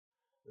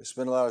We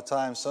spend a lot of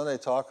time Sunday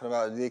talking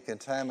about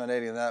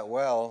decontaminating that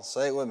well.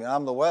 Say it with me.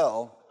 I'm the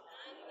well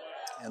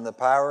and the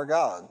power of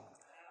God.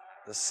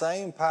 The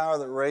same power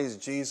that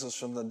raised Jesus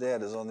from the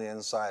dead is on the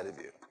inside of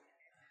you.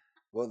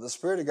 Well, the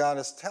Spirit of God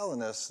is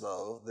telling us,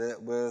 though,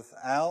 that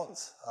without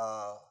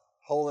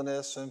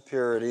holiness and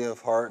purity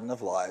of heart and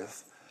of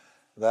life,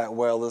 that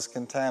well is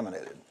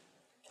contaminated.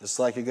 Just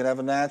like you can have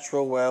a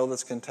natural well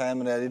that's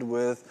contaminated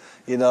with,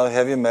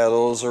 heavy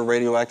metals or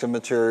radioactive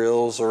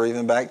materials or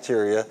even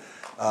bacteria.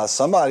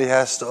 Somebody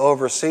has to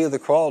oversee the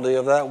quality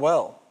of that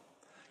well.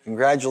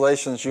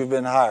 Congratulations, you've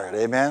been hired.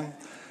 Amen?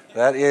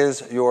 That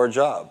is your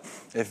job.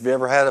 If you've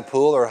ever had a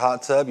pool or a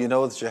hot tub, you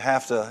know that you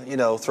have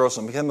to, throw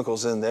some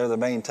chemicals in there to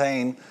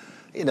maintain,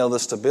 the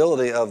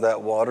stability of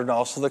that water and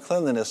also the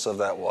cleanliness of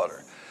that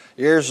water.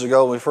 Years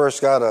ago, when we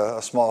first got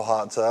a small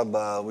hot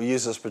tub, we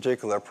used this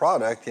particular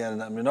product,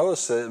 and we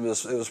noticed that it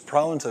was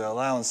prone to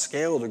allowing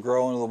scale to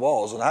grow into the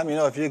walls. And how many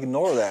know if you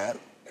ignore that,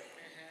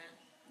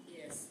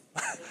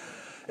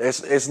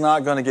 it's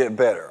not going to get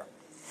better.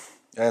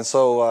 And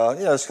so,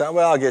 it's kind of,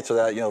 I'll get to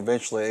that,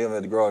 eventually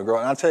it'll grow and grow.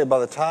 And I'll tell you, by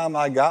the time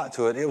I got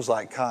to it, it was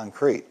like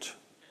concrete.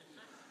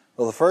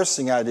 Well, the first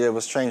thing I did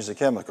was change the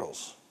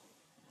chemicals.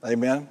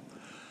 Amen?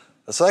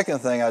 The second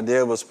thing I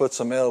did was put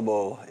some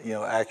elbow,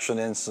 action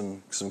in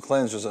some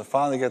cleansers and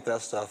finally get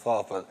that stuff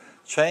off. But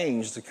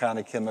change the kind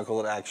of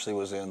chemical that actually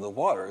was in the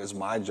water. It's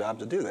my job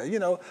to do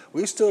that.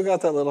 We still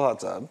got that little hot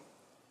tub.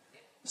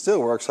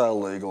 Still works,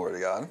 hallelujah, glory to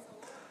God.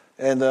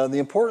 And the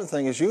important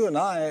thing is you and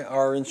I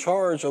are in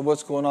charge of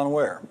what's going on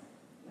where.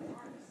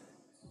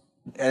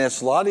 And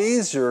it's a lot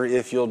easier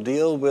if you'll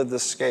deal with the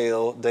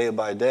scale day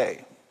by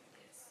day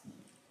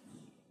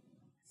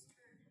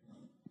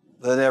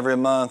than every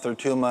month or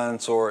 2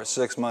 months or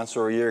 6 months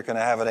or a year. Can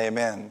I have an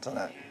amen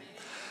tonight?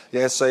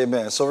 Yes,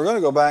 amen. So we're going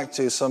to go back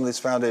to some of these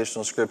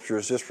foundational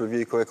scriptures, just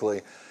review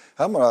quickly.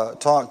 I'm going to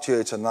talk to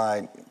you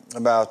tonight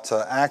about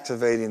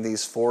activating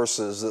these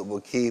forces that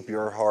will keep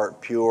your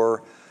heart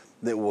pure,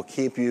 that will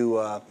keep you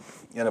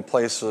in a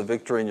place of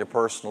victory in your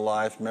personal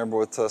life. Remember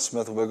what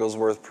Smith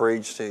Wigglesworth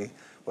preached? He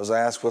was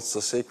asked, what's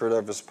the secret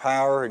of his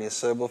power? And he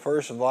said, well,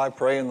 first of all, I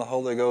pray in the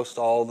Holy Ghost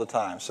all the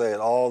time. Say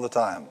it, all the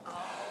time.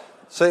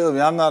 Say it with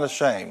me, I'm not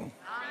ashamed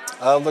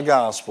of the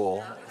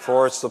gospel,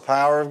 for it's the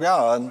power of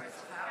God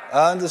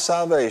unto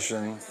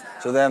salvation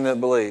to them that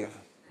believe.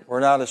 We're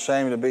not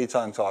ashamed to be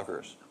tongue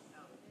talkers.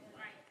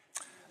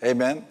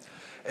 Amen.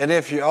 And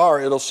if you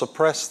are, it'll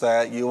suppress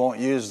that. You won't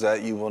use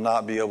that. You will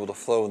not be able to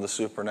flow in the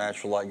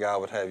supernatural like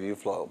God would have you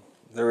flow.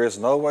 There is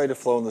no way to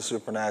flow in the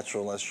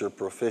supernatural unless you're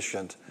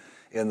proficient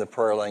in the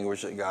prayer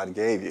language that God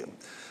gave you.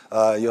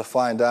 You'll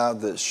find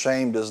out that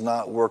shame does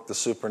not work the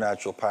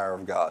supernatural power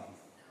of God.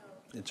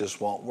 It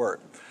just won't work.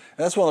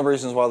 And that's one of the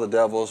reasons why the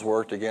devil has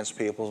worked against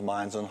people's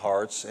minds and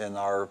hearts in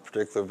our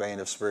particular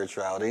vein of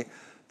spirituality,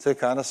 to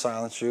kind of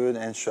silence you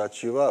and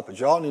shut you up. But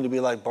y'all need to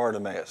be like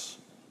Bartimaeus.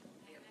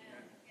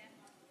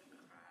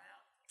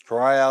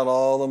 Cry out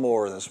all the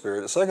more in the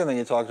Spirit. The second thing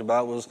he talked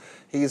about was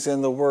he's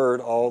in the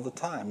Word all the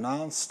time,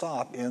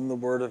 nonstop in the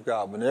Word of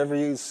God. Whenever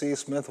you see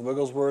Smith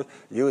Wigglesworth,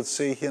 you would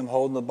see him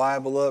holding the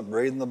Bible up,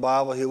 reading the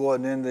Bible. He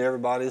wasn't into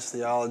everybody's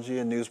theology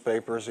and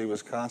newspapers. He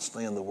was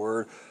constantly in the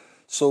Word.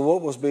 So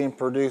what was being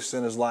produced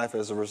in his life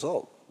as a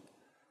result?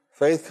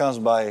 Faith comes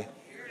by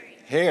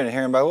hearing, and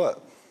hearing by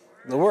what?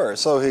 The Word.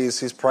 So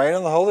he's praying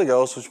in the Holy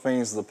Ghost, which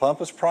means the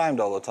pump is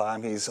primed all the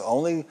time. He's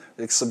only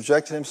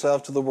subjected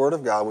himself to the Word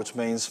of God, which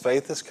means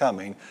faith is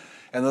coming.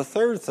 And the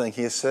third thing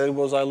he said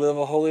was, I live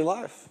a holy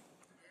life.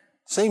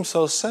 Seems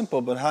so simple,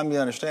 but how many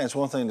understand? It's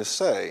one thing to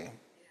say.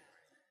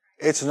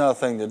 It's another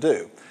thing to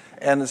do.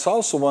 And it's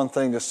also one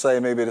thing to say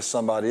maybe to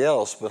somebody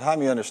else, but how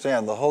many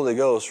understand the Holy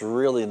Ghost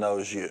really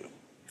knows you?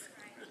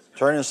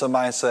 Turn to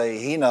somebody and say,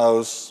 He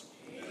knows.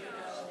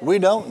 We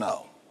don't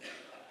know.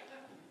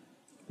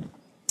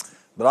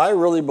 But I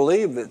really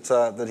believe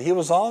that he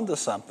was on to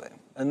something.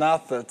 And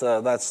not that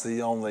that's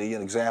the only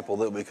example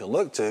that we can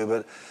look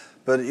to,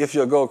 but if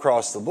you'll go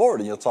across the board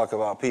and you'll talk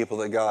about people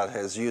that God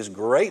has used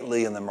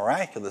greatly in the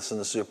miraculous and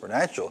the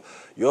supernatural,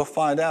 you'll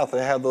find out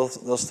they have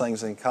those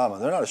things in common.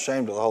 They're not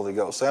ashamed of the Holy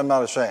Ghost. Say, I'm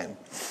not ashamed.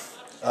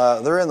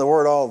 They're in the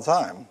Word all the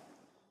time.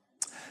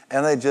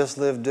 And they just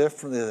live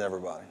differently than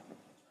everybody.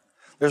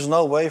 There's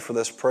no way for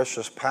this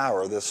precious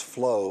power, this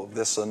flow,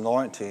 this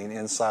anointing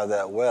inside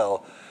that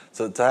well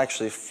to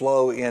actually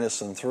flow in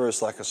us and through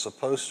us like it's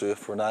supposed to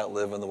if we're not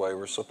living the way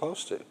we're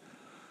supposed to.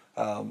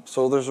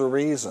 So there's a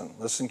reason.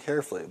 Listen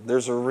carefully.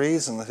 There's a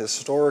reason that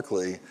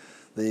historically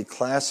the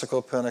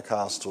classical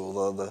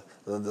Pentecostal,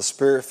 the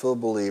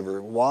Spirit-filled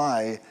believer,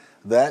 why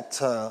that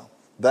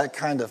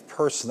kind of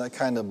person, that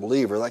kind of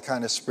believer, that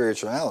kind of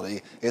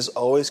spirituality is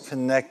always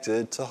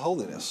connected to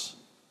holiness.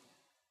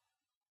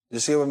 You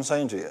see what I'm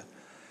saying to you?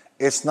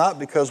 It's not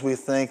because we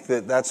think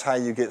that that's how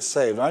you get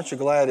saved. Aren't you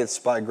glad it's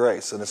by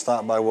grace and it's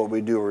not by what we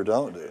do or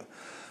don't do?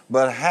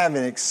 But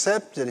having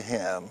accepted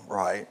Him,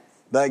 right,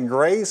 that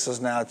grace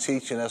is now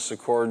teaching us,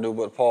 according to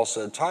what Paul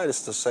said to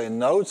Titus, to say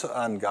no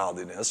to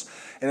ungodliness,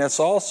 and it's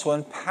also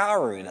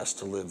empowering us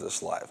to live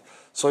this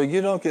life. So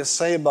you don't get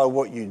saved by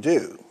what you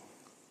do.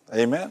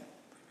 Amen?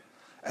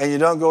 And you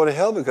don't go to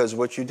hell because of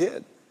what you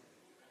did.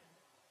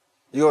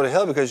 You go to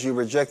hell because you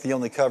reject the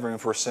only covering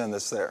for sin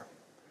that's there.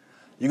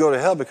 You go to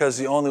hell because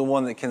the only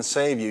one that can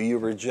save you, you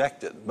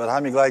rejected. But how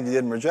many glad you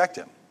didn't reject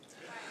him?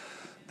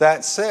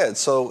 That said,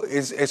 so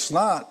it's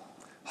not,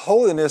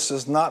 holiness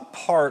is not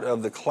part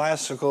of the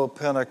classical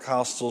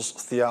Pentecostals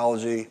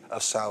theology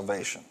of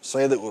salvation.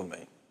 Say that with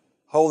me.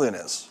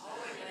 Holiness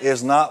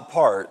is not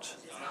part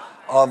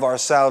of our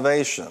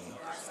salvation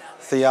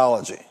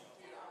theology.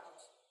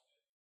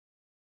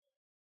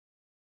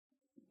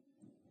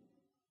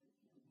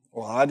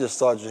 Well, I just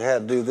thought you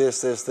had to do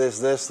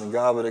this, and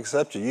God would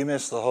accept you. You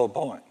missed the whole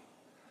point.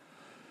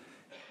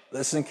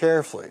 Listen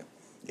carefully.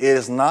 It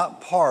is not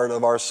part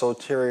of our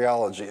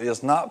soteriology. It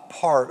is not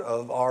part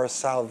of our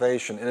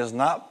salvation. It is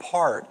not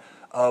part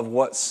of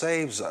what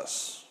saves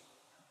us.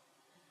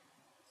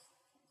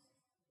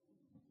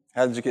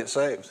 How did you get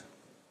saved?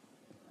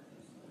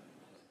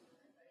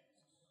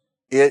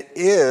 It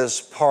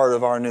is part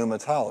of our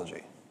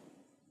pneumatology.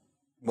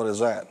 What is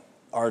that?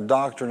 Our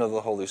doctrine of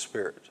the Holy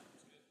Spirit.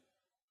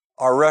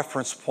 Our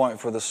reference point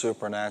for the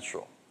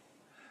supernatural.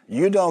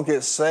 You don't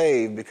get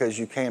saved because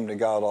you came to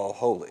God all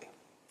holy.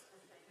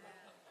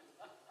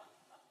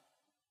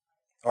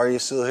 Are you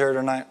still here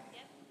tonight?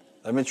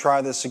 Let me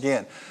try this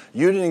again.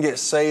 You didn't get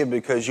saved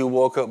because you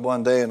woke up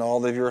one day in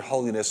all of your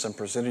holiness and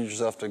presented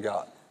yourself to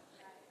God.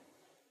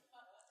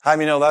 How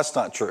many know that's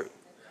not true?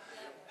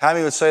 How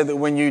many would say that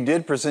when you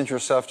did present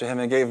yourself to Him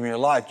and gave Him your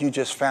life, you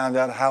just found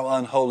out how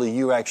unholy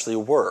you actually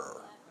were?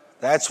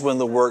 That's when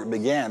the work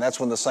began. That's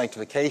when the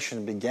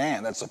sanctification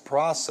began. That's a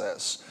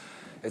process.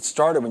 It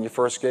started when you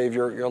first gave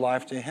your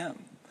life to Him.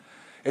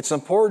 It's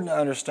important to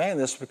understand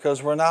this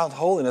because we're not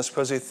holiness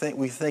because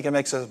we think it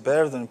makes us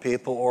better than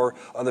people or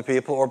other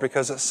people or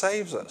because it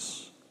saves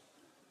us.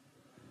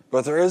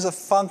 But there is a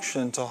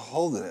function to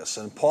holiness.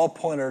 And Paul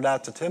pointed it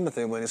out to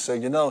Timothy when he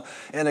said,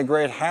 in a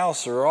great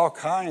house there are all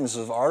kinds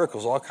of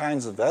articles, all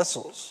kinds of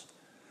vessels.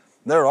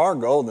 There are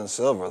gold and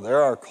silver.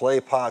 There are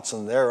clay pots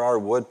and there are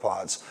wood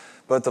pots.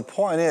 But the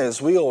point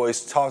is, we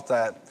always taught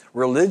that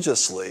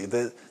religiously,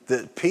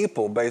 that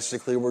people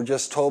basically were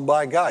just told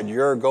by God,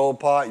 you're a gold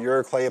pot,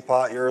 you're a clay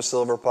pot, you're a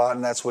silver pot,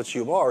 and that's what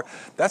you are.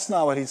 That's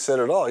not what he said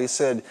at all. He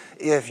said,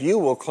 if you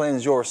will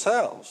cleanse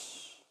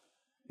yourselves,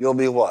 you'll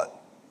be what?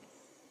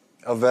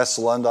 A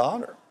vessel unto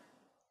honor.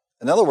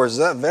 In other words,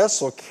 that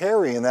vessel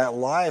carrying that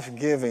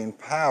life-giving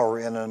power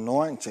and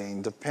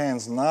anointing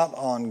depends not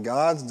on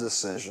God's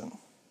decision,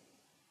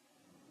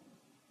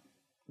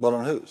 but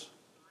on whose?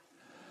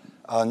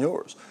 On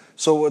yours.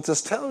 So what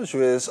this tells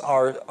you is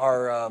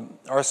our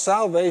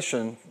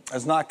salvation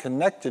is not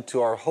connected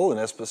to our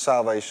holiness, but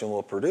salvation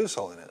will produce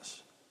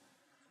holiness.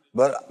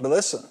 But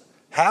listen,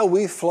 how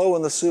we flow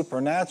in the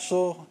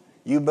supernatural,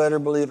 you better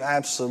believe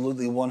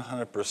absolutely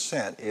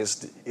 100%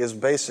 is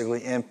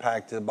basically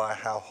impacted by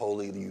how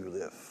holy you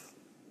live.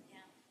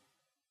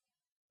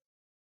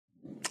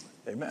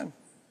 Yeah. Amen.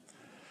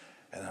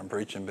 And I'm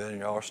preaching better than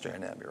y'all are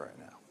staring at me right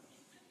now.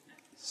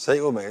 Say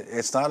it with me.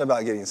 It's not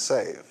about getting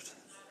saved.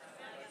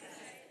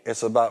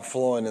 It's about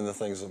flowing in the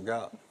things of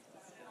God.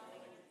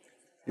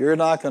 You're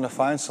not going to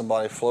find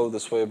somebody flow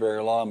this way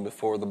very long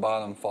before the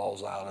bottom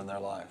falls out in their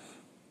life.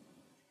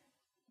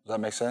 Does that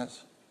make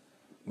sense?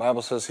 The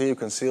Bible says he who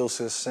conceals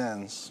his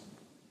sins,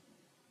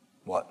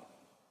 what?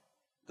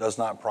 Does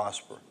not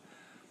prosper.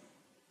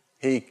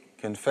 He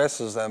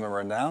confesses them and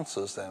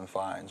renounces them,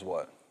 finds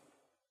what?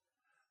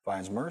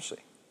 Finds mercy.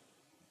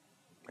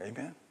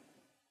 Amen.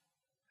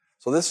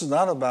 So this is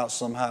not about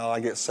somehow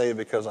I get saved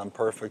because I'm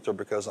perfect or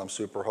because I'm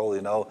super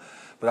holy. No,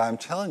 but I'm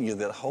telling you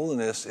that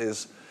holiness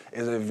is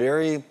a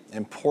very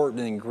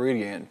important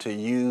ingredient to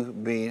you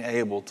being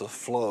able to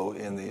flow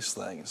in these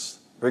things,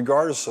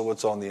 regardless of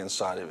what's on the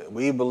inside of it.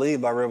 We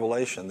believe by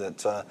revelation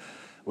that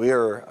we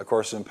are, of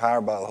course,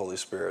 empowered by the Holy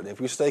Spirit.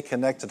 If we stay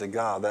connected to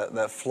God,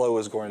 that flow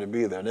is going to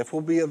be there. And if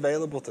we'll be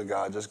available to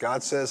God, just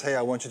God says, hey,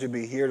 I want you to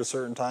be here at a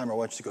certain time. I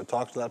want you to go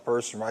talk to that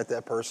person, write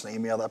that person,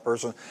 email that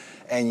person,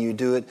 and you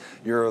do it.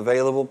 You're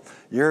available.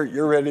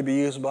 You're ready to be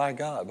used by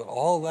God. But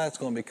all of that's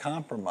going to be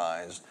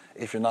compromised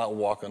if you're not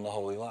walking the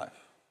holy life.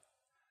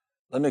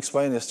 Let me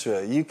explain this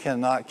to you. You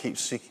cannot keep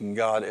seeking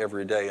God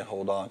every day and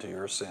hold on to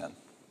your sin.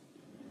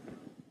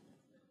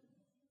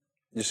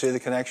 You see the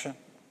connection?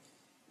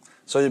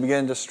 So you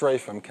begin to stray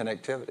from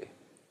connectivity.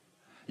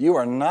 You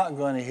are not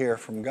going to hear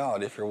from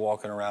God if you're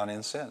walking around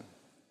in sin.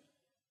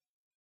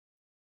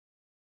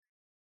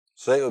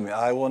 Say it with me.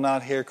 I will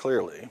not hear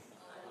clearly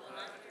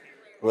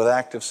with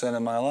active sin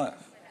in my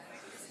life.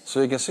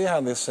 So you can see how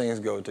these things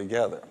go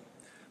together.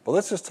 But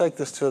let's just take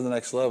this to the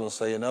next level and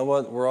say, you know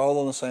what? We're all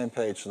on the same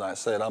page tonight.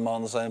 Say it. I'm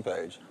on the same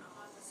page.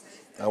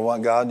 I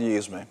want God to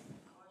use me.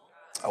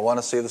 I want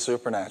to see the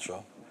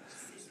supernatural.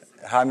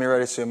 How many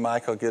ready to see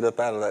Michael get up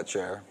out of that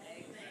chair?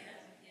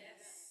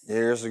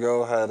 Years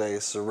ago, had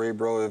a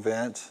cerebral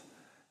event,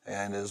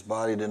 and his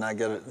body did not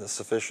get the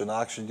sufficient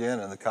oxygen,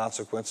 and the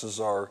consequences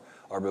are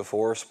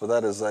before us. But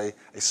that is a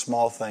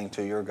small thing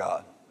to your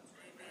God.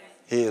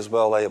 He is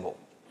well able.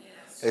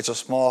 It's a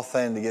small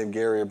thing to give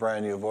Gary a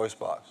brand new voice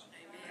box.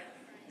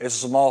 It's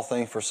a small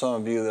thing for some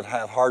of you that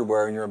have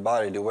hardware in your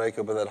body to wake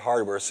up with that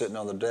hardware sitting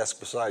on the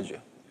desk beside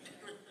you.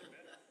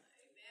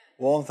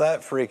 Won't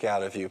that freak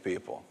out a few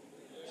people?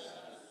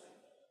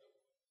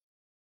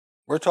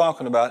 We're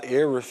talking about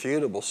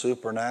irrefutable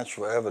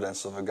supernatural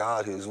evidence of a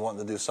God who's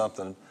wanting to do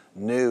something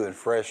new and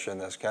fresh in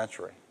this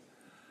country.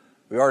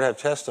 We already have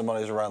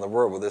testimonies around the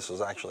world where this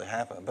has actually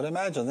happened. But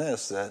imagine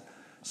this, that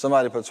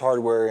somebody puts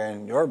hardware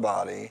in your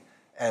body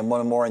and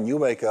one morning you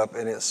wake up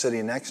and it's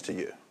sitting next to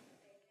you.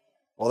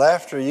 Well,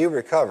 after you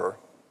recover,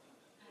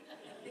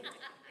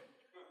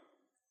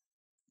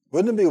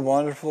 wouldn't it be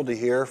wonderful to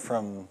hear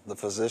from the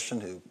physician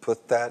who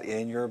put that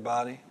in your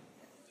body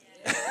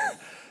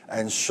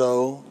and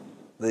show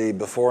the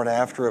before and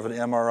after of an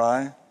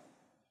MRI?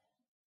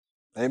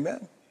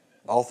 Amen.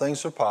 All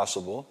things are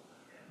possible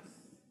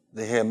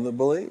to him that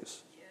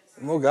believes.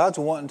 Well, God's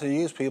wanting to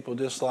use people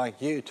just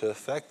like you to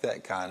effect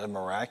that kind of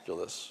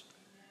miraculous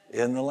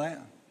in the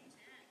land.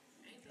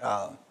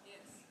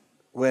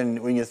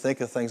 When you think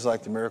of things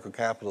like the miracle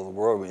capital of the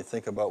world, when you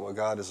think about what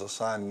God is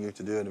assigning you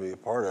to do and to be a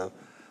part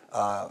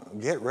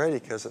of, get ready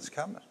because it's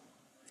coming.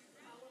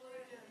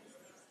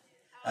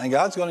 And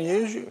God's going to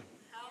use you.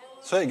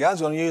 Say,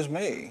 God's going to use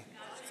me.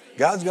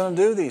 God's going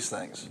to do these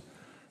things.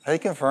 He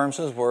confirms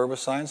His word with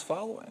signs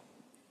following.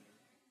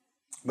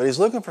 But He's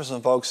looking for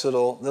some folks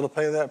that'll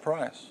pay that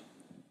price.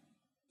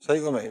 Say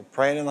it with me.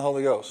 Praying in the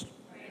Holy Ghost.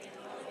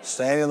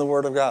 Standing in the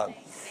Word of God.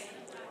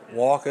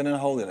 Walking in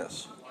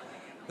holiness.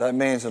 That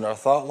means in our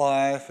thought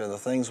life and the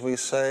things we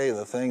say,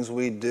 the things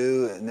we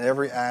do, in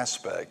every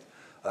aspect,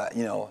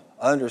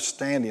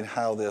 understanding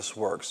how this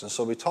works. And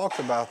so we talked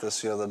about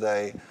this the other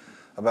day,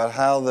 about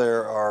how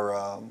there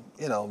are,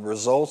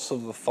 results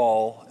of the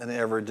fall in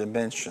every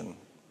dimension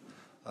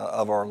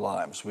of our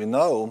lives. We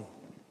know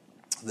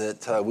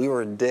that we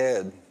were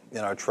dead in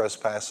our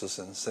trespasses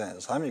and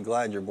sins. How many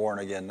glad you're born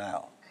again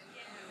now?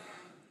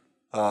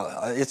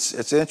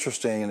 It's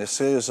interesting, and as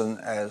soon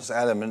as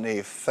Adam and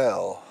Eve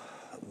fell,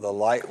 the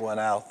light went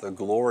out, the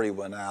glory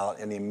went out,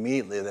 and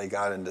immediately they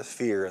got into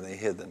fear and they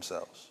hid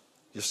themselves.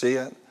 You see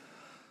it?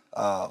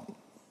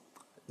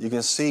 You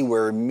can see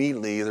where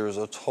immediately there was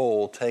a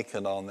toll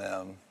taken on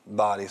them,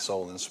 body,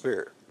 soul, and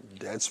spirit.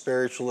 Dead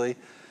spiritually,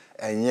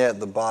 and yet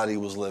the body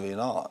was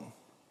living on.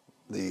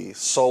 The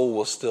soul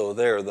was still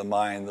there, the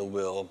mind, the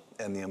will,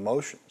 and the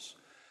emotions.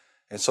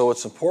 And so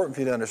what's important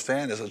for you to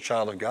understand as a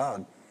child of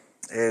God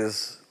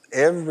is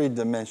every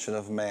dimension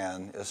of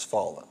man is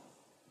fallen.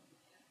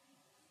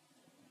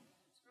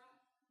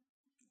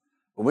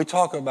 When we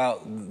talk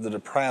about the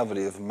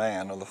depravity of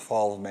man or the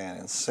fall of man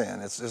in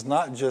sin, it's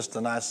not just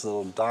a nice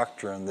little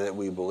doctrine that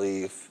we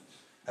believe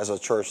as a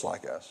church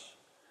like us.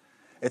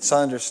 It's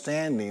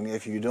understanding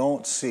if you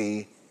don't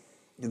see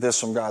this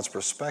from God's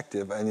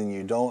perspective and then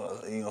you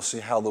don't see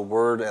how the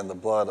Word and the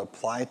blood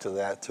apply to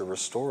that to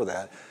restore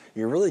that,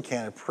 you really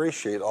can't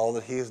appreciate all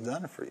that He has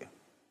done for you.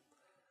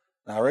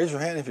 Now raise your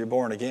hand if you're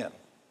born again.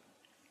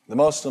 The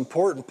most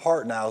important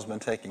part now has been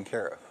taken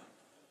care of.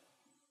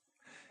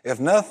 If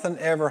nothing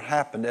ever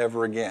happened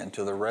ever again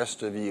to the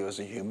rest of you as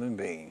a human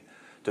being,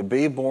 to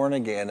be born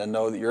again and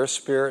know that your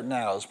spirit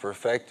now is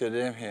perfected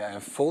in Him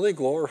and fully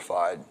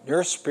glorified,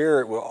 your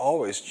spirit will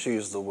always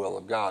choose the will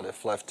of God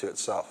if left to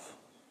itself.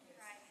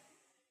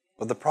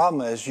 But the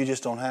problem is you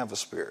just don't have a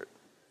spirit.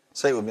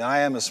 Say it with me. I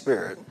am a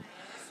spirit.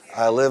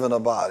 I live in a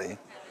body.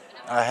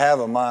 I have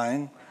a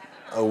mind,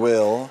 a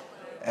will,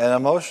 and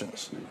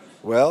emotions.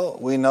 Well,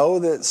 we know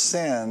that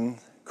sin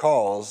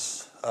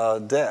caused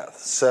death,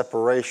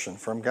 separation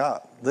from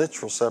God,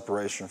 literal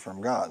separation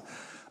from God.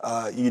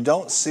 You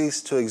don't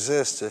cease to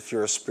exist if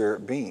you're a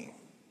spirit being.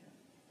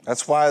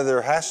 That's why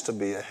there has to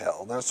be a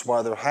hell. That's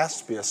why there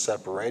has to be a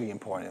separating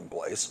point in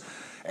place.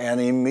 And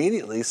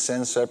immediately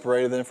sin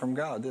separated them from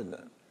God, didn't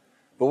it?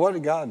 But what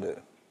did God do?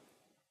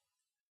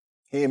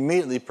 He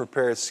immediately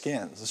prepared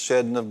skins. The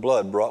shedding of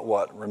blood brought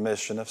what?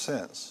 Remission of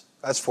sins.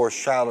 That's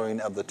foreshadowing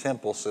of the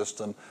temple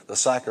system, the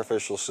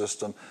sacrificial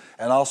system,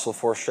 and also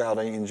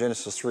foreshadowing in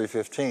Genesis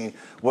 3:15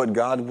 what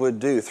God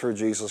would do through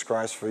Jesus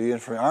Christ for you and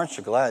for me. Aren't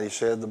you glad He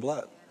shed the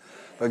blood?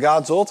 But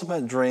God's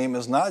ultimate dream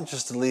is not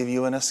just to leave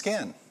you in a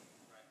skin,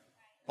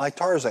 like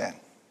Tarzan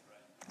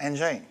and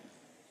Jane.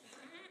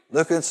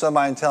 Look at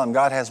somebody and tell them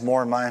God has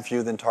more in mind for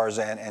you than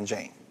Tarzan and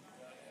Jane.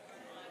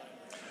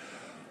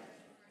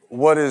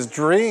 What His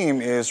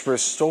dream is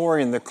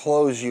restoring the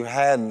clothes you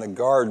had in the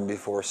garden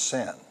before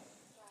sin.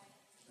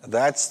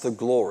 That's the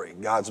glory.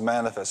 God's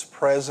manifest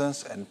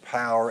presence and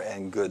power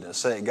and goodness.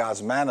 Say it,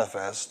 God's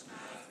manifest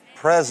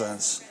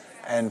presence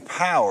and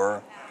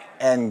power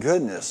and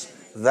goodness.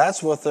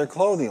 That's what their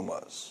clothing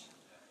was.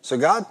 So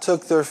God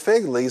took their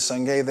fig leaves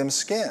and gave them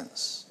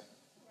skins.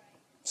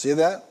 See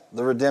that?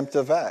 The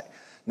redemptive act.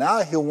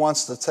 Now He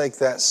wants to take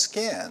that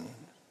skin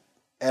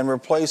and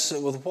replace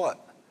it with what?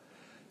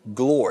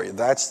 Glory.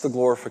 That's the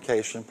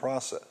glorification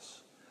process.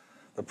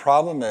 The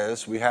problem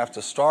is we have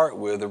to start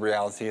with the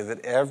reality that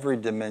every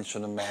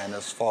dimension of man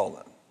is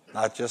fallen,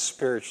 not just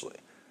spiritually,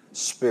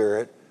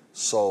 spirit,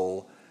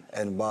 soul,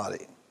 and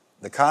body.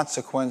 The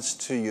consequence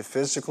to you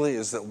physically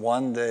is that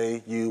one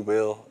day you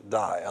will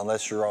die,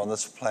 unless you're on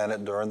this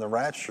planet during the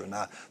rapture.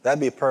 Now, that'd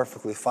be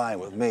perfectly fine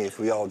with me if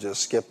we all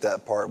just skipped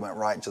that part and went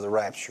right to the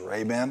rapture.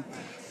 Amen?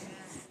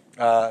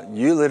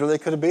 You literally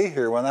could be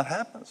here when that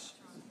happens.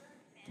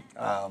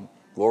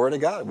 Glory to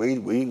God. We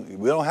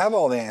don't have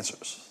all the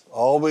answers.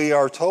 All we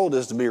are told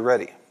is to be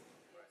ready,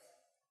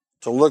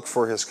 to look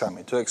for his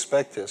coming, to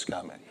expect his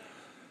coming.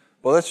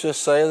 Well, let's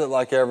just say that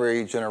like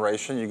every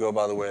generation, you go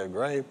by the way of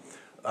grave,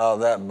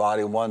 that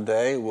body one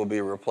day will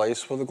be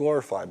replaced with a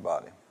glorified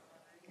body.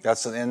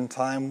 That's an end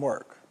time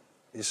work.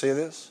 You see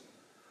this?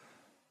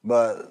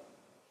 But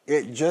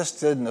sin just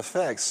didn't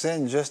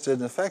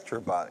affect your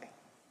body.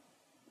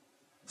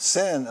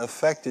 Sin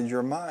affected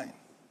your mind.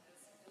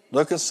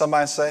 Look at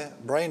somebody and say,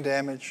 brain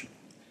damage.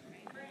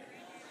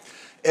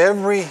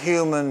 Every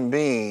human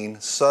being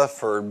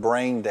suffered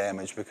brain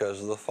damage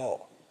because of the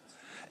fall.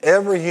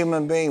 Every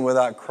human being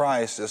without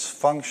Christ is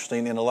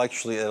functioning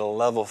intellectually at a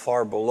level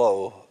far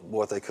below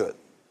what they could.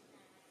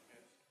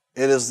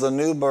 It is the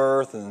new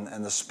birth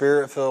and the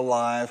spirit-filled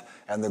life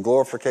and the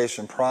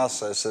glorification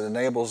process that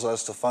enables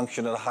us to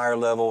function at a higher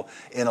level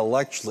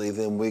intellectually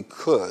than we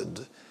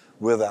could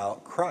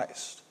without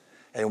Christ.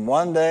 And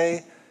one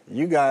day,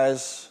 you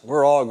guys,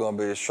 we're all going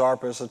to be as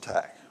sharp as a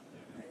tack.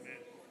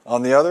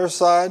 On the other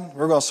side,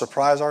 we're going to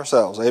surprise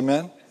ourselves.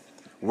 Amen?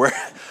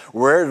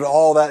 Where did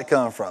all that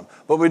come from?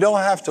 But we don't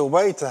have to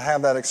wait to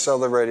have that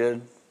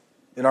accelerated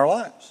in our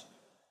lives.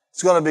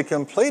 It's going to be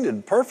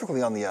completed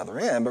perfectly on the other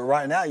end, but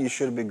right now you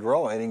should be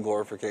growing in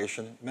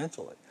glorification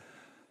mentally.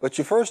 But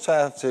you first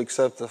have to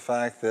accept the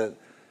fact that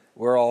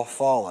we're all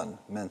fallen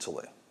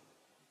mentally.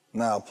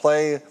 Now,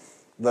 play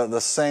the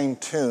same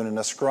tune and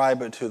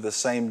ascribe it to the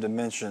same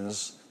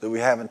dimensions that we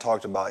haven't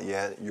talked about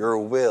yet, your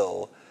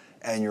will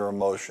and your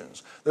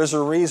emotions. There's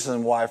a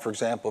reason why, for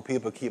example,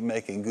 people keep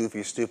making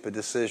goofy, stupid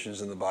decisions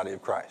in the body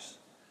of Christ.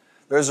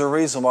 There's a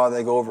reason why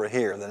they go over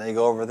here, then they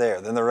go over there,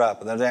 then they're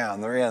up and they're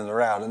down, they're in,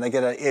 they're out, and they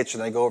get an itch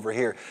and they go over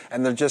here,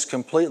 and they're just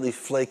completely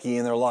flaky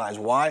in their lives.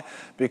 Why?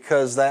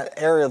 Because that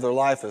area of their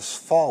life is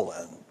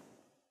fallen,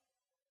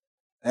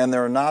 and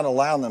they're not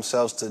allowing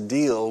themselves to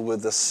deal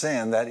with the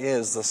sin that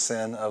is the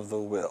sin of the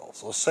will.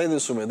 So say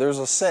this with me. There's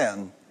a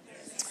sin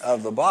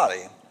of the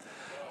body.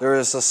 There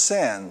is a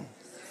sin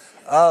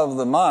of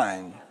the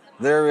mind,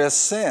 there is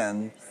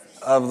sin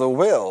of the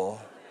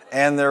will,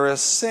 and there is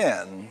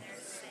sin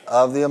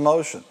of the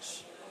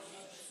emotions.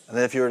 And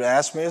if you were to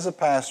ask me as a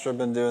pastor, I've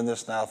been doing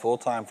this now full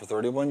time for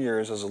 31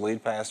 years as a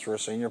lead pastor, a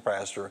senior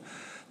pastor,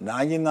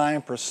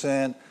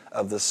 99%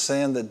 of the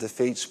sin that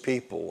defeats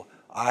people,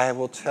 I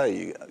will tell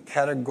you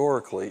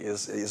categorically,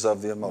 is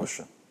of the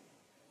emotion.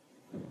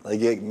 They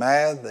get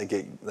mad, they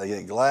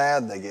get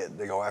glad,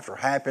 they go after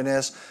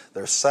happiness,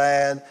 they're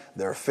sad,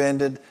 they're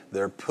offended,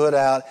 they're put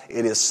out.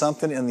 It is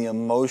something in the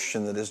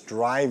emotion that is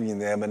driving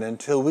them, and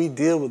until we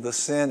deal with the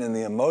sin and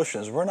the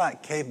emotions, we're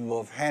not capable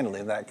of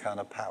handling that kind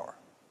of power.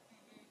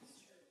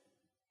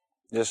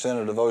 Just in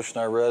a devotion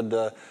I read,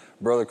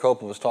 Brother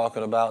Copeland was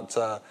talking about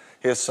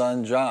his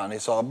son John. He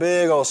saw a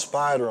big old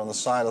spider on the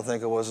side, I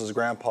think it was his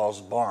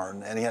grandpa's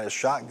barn, and he had a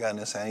shotgun in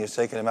his hand. He was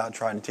taking him out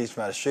trying to teach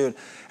him how to shoot.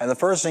 And the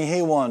first thing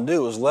he wanted to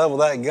do was level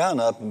that gun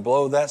up and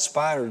blow that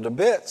spider to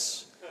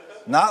bits,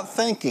 not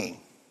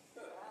thinking,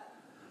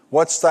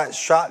 what's that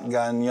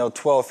shotgun,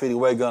 12 feet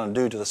away going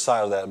to do to the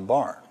side of that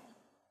barn?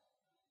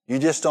 You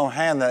just don't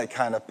hand that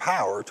kind of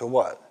power to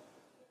what?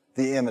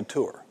 The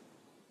immature.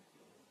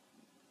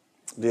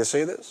 Do you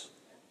see this?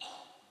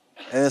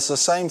 And it's the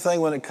same thing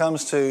when it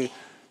comes to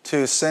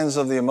sins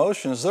of the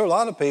emotions. There are a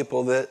lot of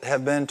people that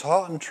have been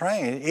taught and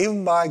trained,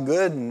 even by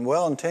good and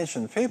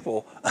well-intentioned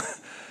people,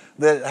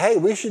 that, hey,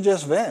 we should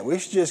just vent. We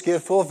should just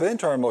give full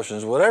vent to our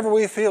emotions. Whatever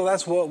we feel,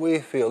 that's what we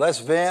feel. Let's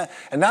vent.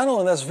 And not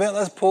only let's vent,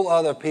 let's pull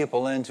other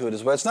people into it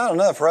as well. It's not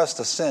enough for us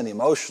to sin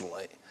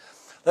emotionally.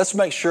 Let's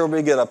make sure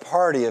we get a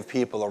party of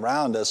people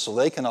around us so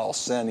they can all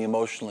sin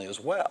emotionally as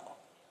well.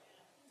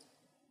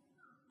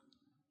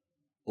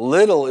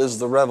 Little is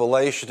the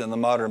revelation in the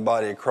modern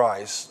body of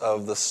Christ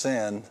of the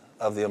sin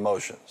of the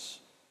emotions.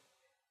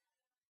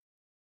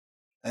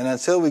 And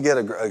until we get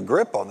a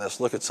grip on this,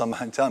 look at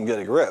somebody and tell them, get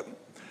a grip.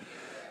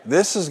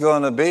 This is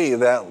going to be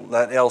that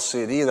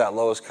LCD, that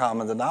lowest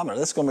common denominator.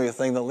 This is going to be the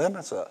thing that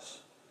limits us.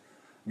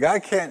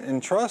 God can't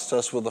entrust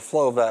us with the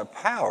flow of that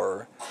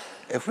power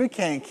if we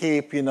can't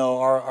keep,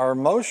 our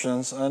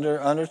emotions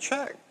under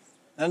check.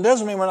 And it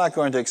doesn't mean we're not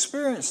going to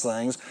experience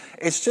things.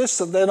 It's just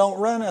that they don't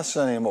run us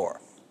anymore.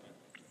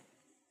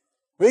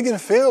 We can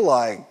feel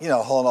like,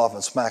 holding off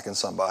and smacking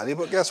somebody,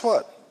 but guess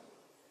what?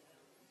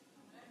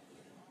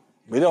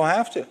 We don't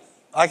have to.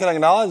 I can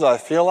acknowledge I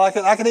feel like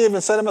it. I can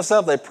even say to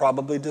myself, they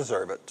probably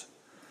deserve it.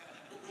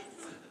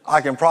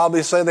 I can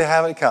probably say they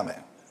have it coming.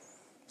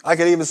 I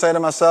could even say to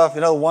myself,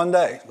 one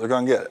day they're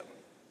going to get it.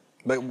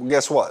 But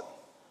guess what?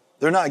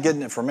 They're not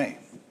getting it from me.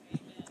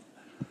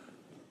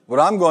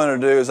 What I'm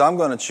going to do is I'm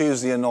going to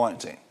choose the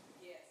anointing.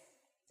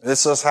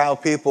 This is how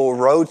people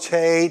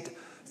rotate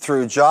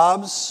through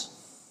jobs.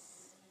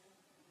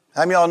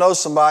 How many of y'all know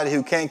somebody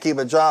who can't keep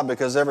a job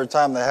because every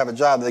time they have a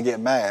job they get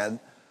mad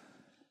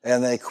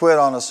and they quit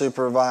on a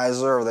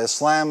supervisor or they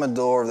slam a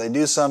door or they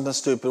do something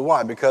stupid?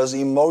 Why? Because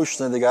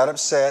emotionally they got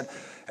upset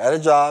at a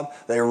job.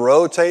 They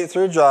rotate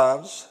through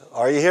jobs.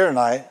 Are you here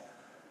tonight?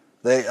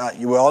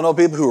 We all know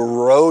people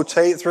who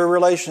rotate through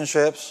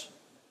relationships.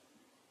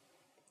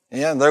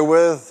 Yeah, they're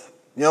with,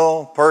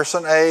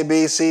 person A,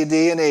 B, C,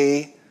 D, and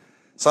E.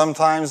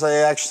 Sometimes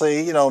they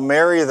actually,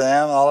 marry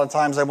them. A lot of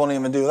times they won't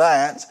even do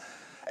that.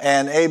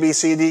 And A, B,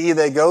 C, D, E,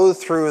 they go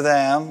through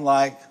them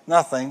like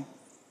nothing.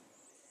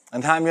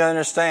 And how you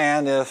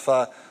understand if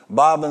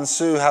Bob and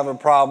Sue have a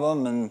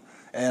problem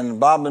and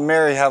Bob and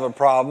Mary have a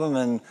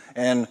problem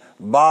and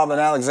Bob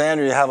and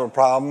Alexandria have a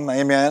problem,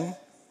 amen?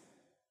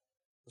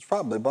 It's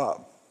probably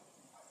Bob.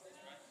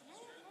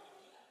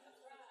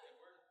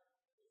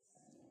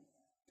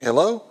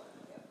 Hello?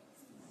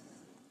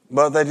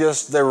 But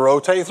they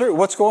rotate through.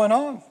 What's going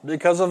on?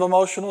 Because of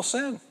emotional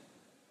sin.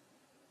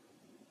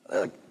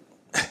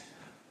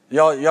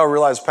 Y'all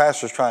realize the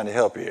pastor's trying to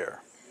help you here.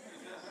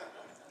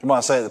 Come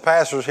on, say it. The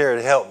pastor's here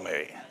to help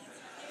me.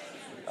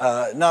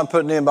 Not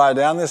putting anybody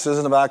down. This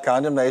isn't about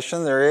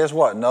condemnation. There is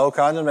what? No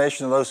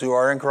condemnation of those who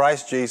are in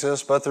Christ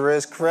Jesus, but there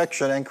is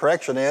correction, and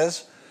correction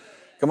is,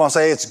 come on,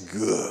 say it's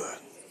good.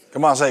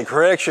 Come on, say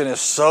correction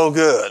is so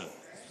good.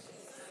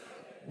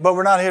 But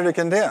we're not here to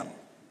condemn.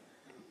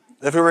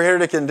 If we were here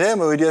to condemn,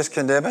 we would just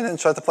condemn it and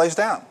shut the place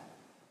down.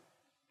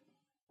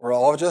 We're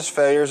all just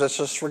failures. Let's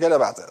just forget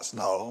about this.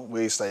 No,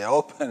 we stay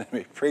open and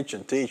we preach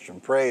and teach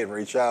and pray and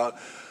reach out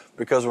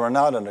because we're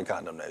not under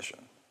condemnation.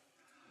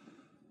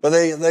 But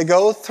they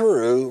go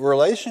through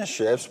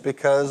relationships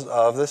because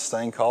of this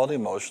thing called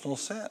emotional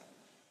sin.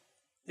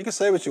 You can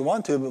say what you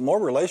want to, but more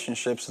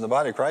relationships in the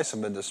body of Christ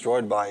have been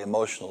destroyed by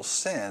emotional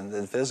sin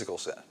than physical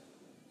sin.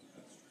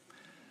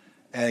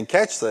 And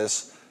catch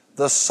this,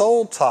 the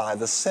soul tie,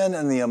 the sin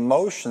and the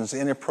emotions, the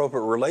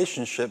inappropriate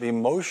relationship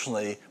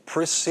emotionally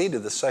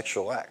preceded the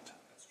sexual act.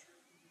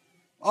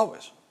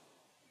 Always.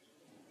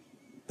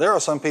 There are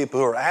some people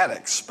who are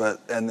addicts,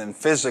 and then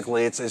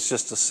physically it's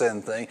just a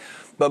sin thing.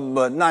 But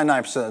 99%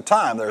 of the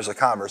time there's a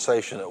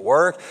conversation at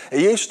work. It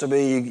used to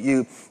be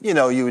you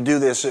would do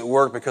this at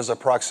work because of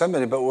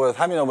proximity, but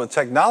with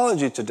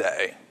technology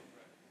today,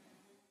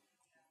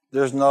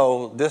 there's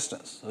no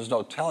distance. There's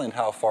no telling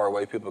how far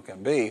away people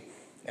can be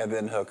and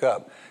then hook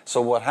up. So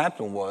what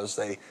happened was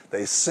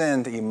they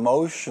sinned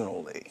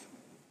emotionally.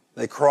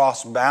 They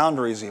crossed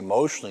boundaries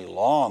emotionally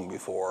long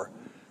before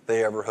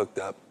they ever hooked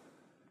up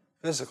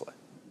physically.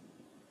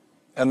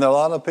 And there are a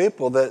lot of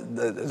people that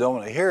don't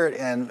want to hear it,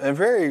 and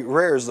very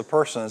rare is the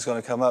person that's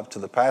going to come up to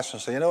the pastor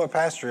and say, you know what,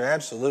 Pastor, you're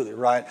absolutely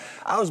right.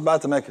 I was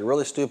about to make a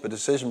really stupid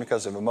decision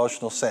because of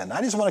emotional sin.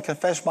 I just want to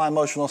confess my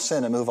emotional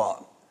sin and move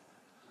on.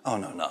 Oh,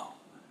 no.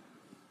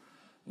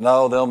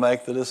 No, they'll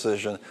make the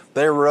decision.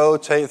 They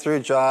rotate through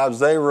jobs,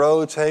 they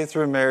rotate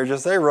through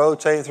marriages, they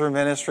rotate through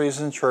ministries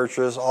and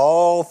churches,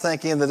 all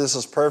thinking that this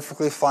is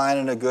perfectly fine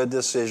and a good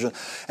decision,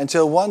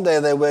 until one day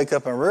they wake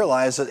up and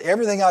realize that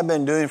everything I've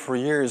been doing for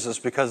years is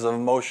because of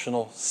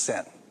emotional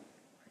sin.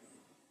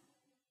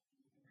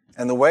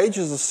 And the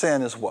wages of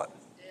sin is what?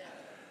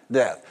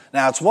 Death.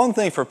 Now, it's one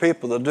thing for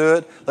people to do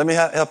it. Let me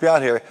help you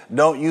out here.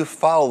 Don't you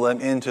follow them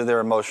into their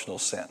emotional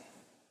sin.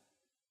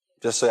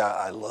 Just say,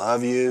 I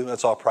love you.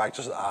 That's all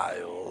practice.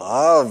 I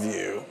love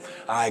you.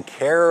 I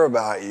care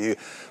about you.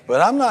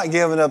 But I'm not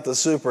giving up the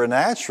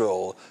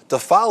supernatural to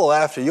follow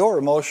after your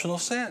emotional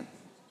sin.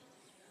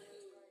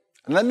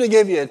 And let me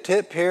give you a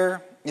tip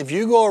here. If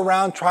you go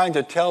around trying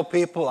to tell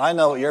people, I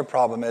know what your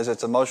problem is,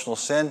 it's emotional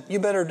sin, you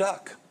better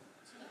duck.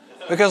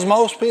 Because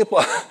most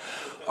people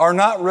are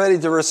not ready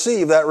to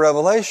receive that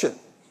revelation.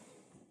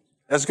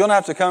 It's going to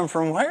have to come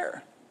from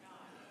where?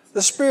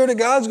 The Spirit of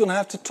God's going to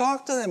have to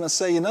talk to them and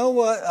say, you know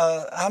what,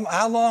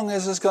 how long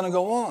is this going to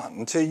go on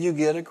until you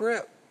get a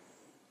grip?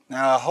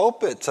 Now, I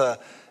hope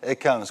it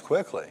comes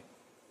quickly.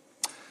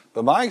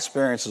 But my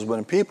experience is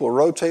when people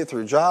rotate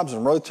through jobs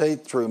and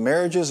rotate through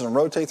marriages and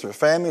rotate through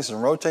families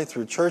and rotate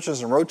through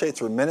churches and rotate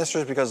through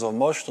ministries because of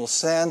emotional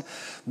sin,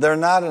 they're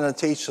not in a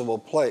teachable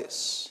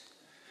place.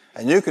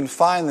 And you can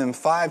find them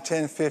 5,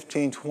 10,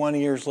 15, 20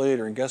 years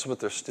later, and guess what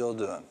they're still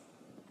doing?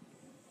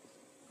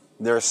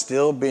 They're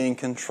still being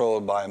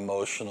controlled by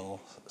emotional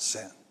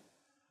sin.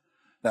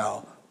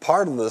 Now,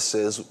 part of this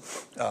is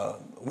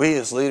we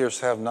as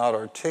leaders have not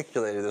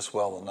articulated this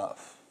well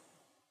enough.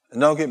 And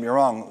don't get me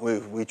wrong,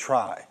 we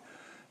try.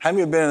 Have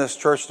you been in this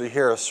church to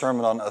hear a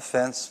sermon on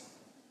offense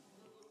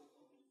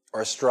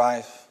or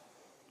strife?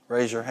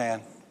 Raise your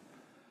hand.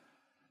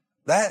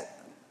 That,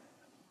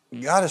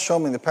 God has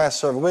shown me in the past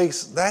several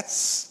weeks,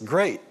 that's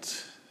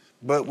great,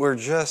 but we're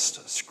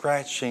just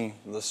scratching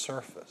the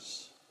surface.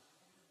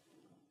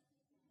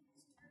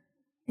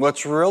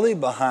 What's really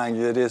behind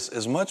it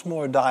is much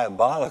more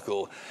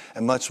diabolical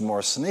and much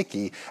more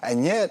sneaky,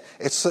 and yet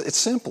it's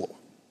simple.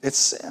 It's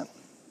sin.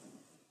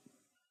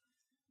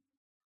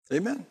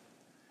 Amen.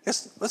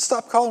 Let's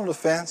stop calling it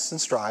offense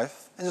and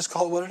strife and just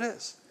call it what it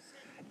is.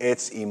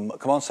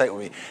 come on, say it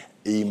with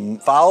me.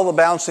 Follow the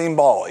bouncing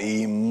ball.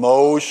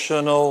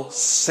 Emotional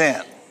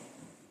sin.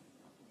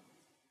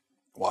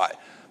 Why?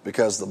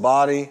 Because the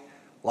body,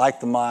 like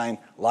the mind,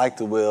 like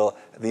the will,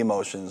 the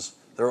emotions,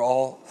 they're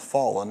all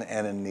fallen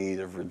and in need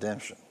of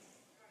redemption.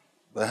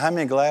 But how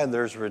many are glad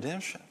there's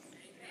redemption?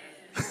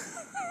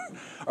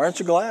 Aren't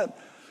you glad?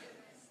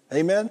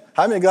 Amen?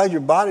 How many are glad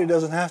your body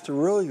doesn't have to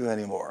rule you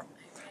anymore?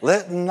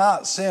 Let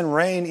not sin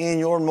reign in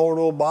your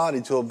mortal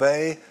body to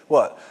obey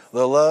what?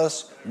 The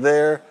lust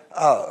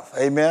thereof.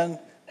 Amen?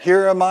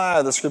 Here am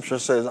I, the scripture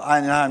says,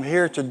 I'm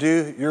here to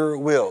do your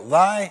will.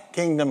 Thy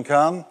kingdom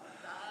come,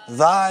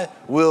 thy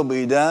will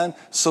be done.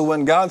 So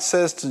when God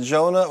says to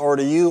Jonah or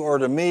to you or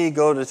to me,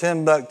 go to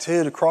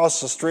Timbuktu to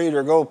cross the street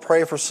or go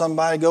pray for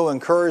somebody, go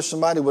encourage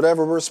somebody,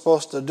 whatever we're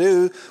supposed to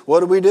do,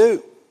 what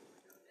do?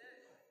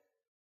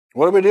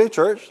 What do we do,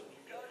 church?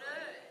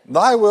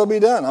 Thy will be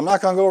done. I'm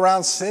not going to go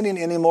around sinning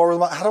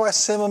anymore. How do I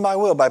sin with my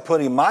will? By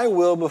putting my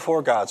will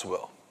before God's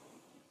will.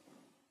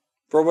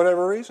 For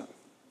whatever reason.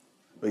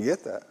 We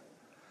get that.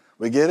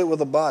 We get it with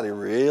the body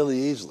really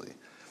easily.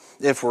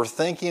 If we're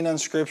thinking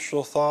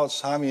unscriptural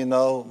thoughts, how many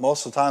know,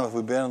 most of the time if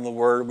we've been in the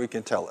Word, we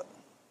can tell it.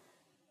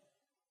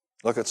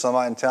 Look at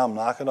somebody and tell them,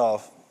 knock it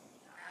off.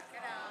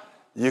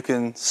 You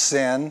can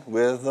sin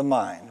with the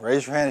mind.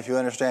 Raise your hand if you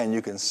understand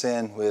you can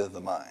sin with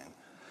the mind.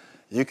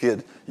 You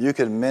could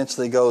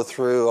mentally go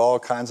through all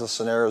kinds of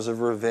scenarios of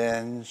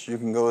revenge. You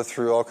can go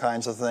through all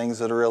kinds of things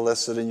that are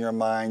illicit in your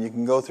mind. You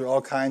can go through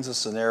all kinds of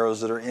scenarios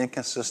that are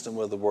inconsistent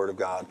with the Word of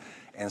God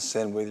and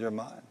sin with your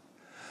mind.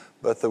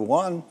 But the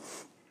one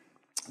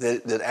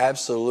that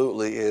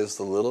absolutely is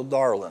the little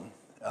darling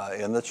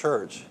in the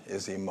church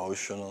is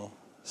emotional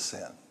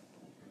sin.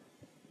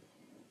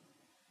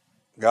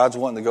 God's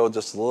wanting to go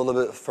just a little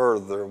bit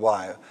further.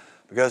 Why?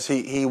 Because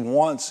he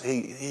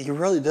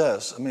really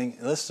does. I mean,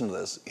 listen to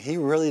this. He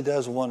really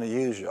does want to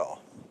use y'all.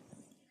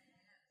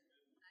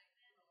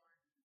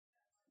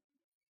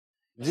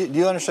 Do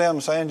you understand what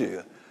I'm saying to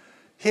you?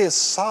 He has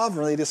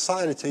sovereignly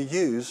decided to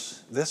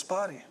use this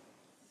body.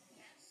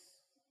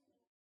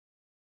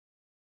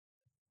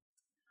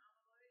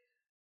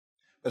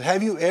 But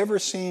have you ever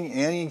seen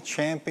any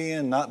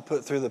champion not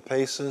put through the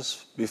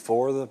paces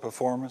before the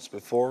performance,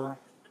 before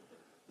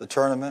the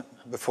tournament,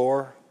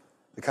 before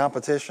the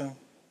competition?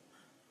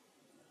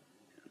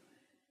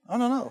 Oh,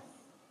 no.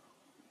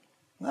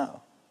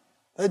 No.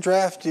 They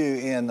draft you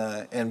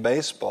in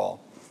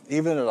baseball,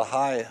 even at a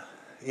high,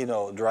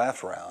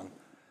 draft round.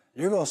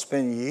 You're going to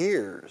spend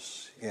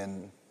years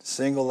in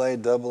single A,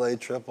 double A,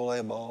 triple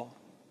A ball,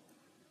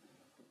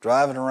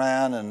 driving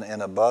around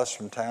in a bus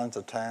from town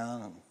to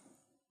town,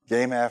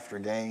 game after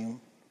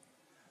game.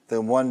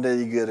 Then one day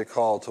you get a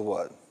call to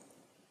what?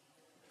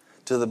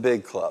 To the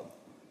big club.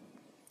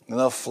 And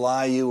they'll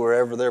fly you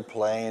wherever they're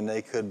playing.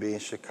 They could be in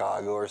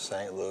Chicago or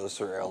St. Louis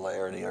or L.A.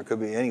 or New York. It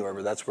could be anywhere,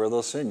 but that's where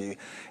they'll send you.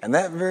 And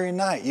that very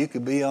night, you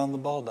could be on the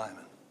ball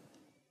diamond.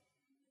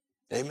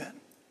 Amen.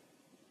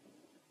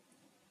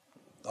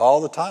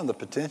 All the time, the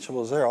potential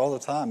was there. All the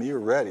time, you were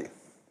ready.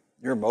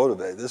 You're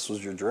motivated. This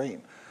was your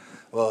dream.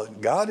 Well,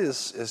 God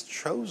has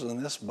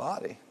chosen this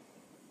body.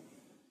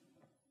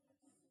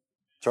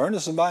 Turn to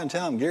somebody and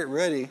tell them, get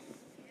ready.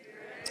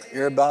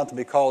 You're about to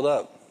be called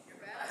up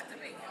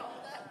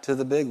to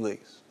the big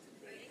leagues.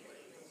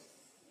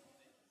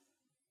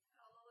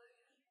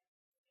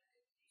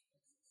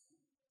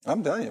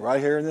 I'm telling you, right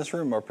here in this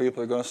room, our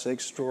people are going to see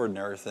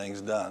extraordinary things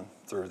done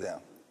through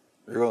them.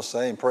 You're going to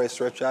say and pray,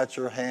 stretch out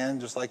your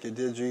hand just like you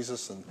did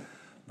Jesus in the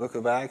book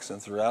of Acts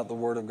and throughout the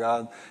Word of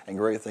God, and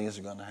great things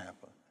are going to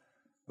happen.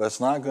 But it's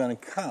not going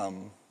to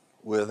come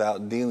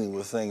without dealing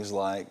with things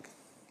like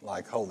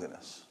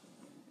holiness.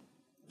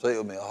 Say it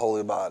with me, a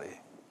holy body,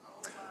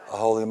 a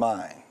holy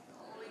mind,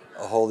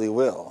 a holy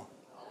will,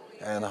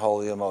 and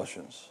holy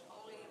emotions.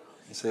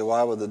 You say,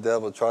 why would the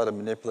devil try to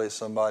manipulate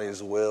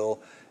somebody's will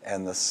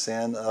and the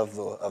sin of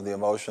the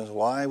emotions?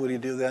 Why would he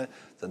do that?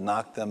 To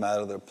knock them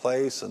out of their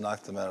place, to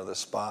knock them out of their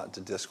spot,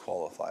 to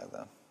disqualify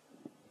them.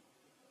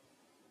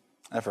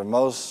 And for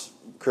most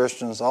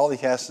Christians, all he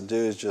has to do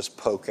is just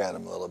poke at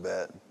them a little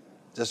bit,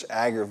 just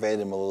aggravate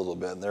them a little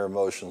bit, and their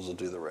emotions will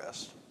do the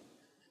rest.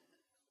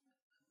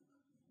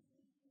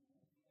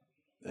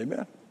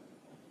 Amen.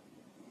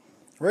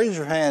 Raise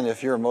your hand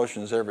if your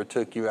emotions ever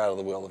took you out of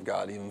the will of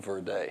God, even for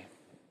a day.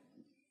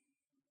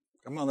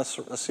 Come on, let's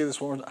see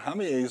this one. How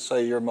many of you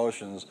say your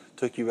emotions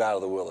took you out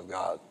of the will of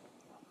God?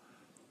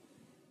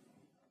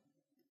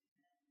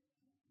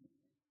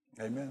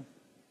 Amen.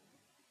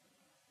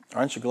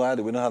 Aren't you glad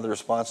that we don't have the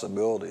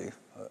responsibility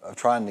of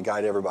trying to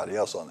guide everybody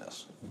else on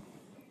this?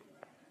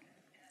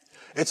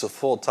 It's a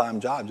full-time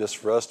job just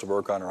for us to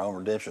work on our own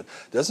redemption.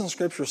 Doesn't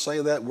Scripture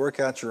say that? Work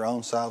out your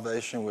own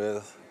salvation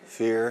with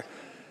fear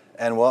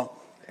and what?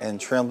 And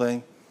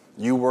trembling.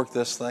 You work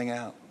this thing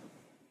out.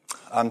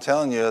 I'm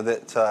telling you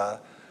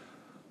that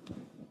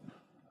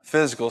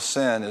physical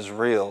sin is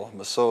real,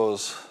 but so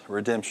is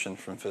redemption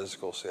from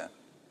physical sin.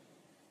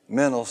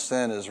 Mental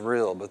sin is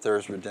real, but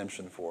there's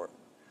redemption for it.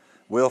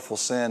 Willful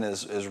sin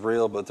is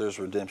real, but there's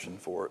redemption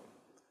for it.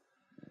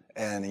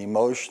 And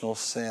emotional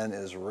sin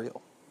is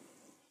real.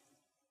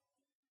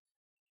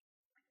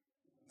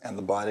 And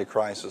the body of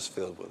Christ is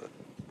filled with it.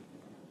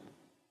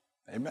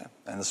 Amen.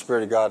 And the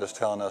Spirit of God is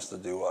telling us to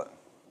do what?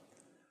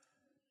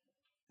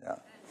 Yeah.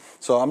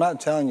 So I'm not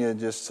telling you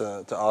just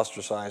to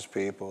ostracize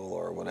people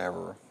or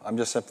whatever. I'm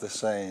just simply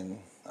saying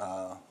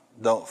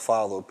don't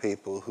follow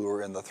people who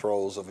are in the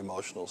throes of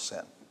emotional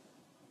sin.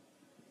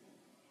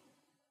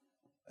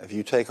 If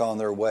you take on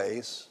their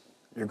ways,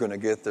 you're going to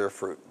get their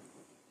fruit.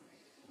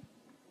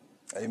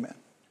 Amen.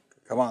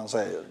 Come on,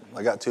 say it.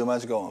 I got too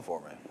much going for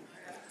me.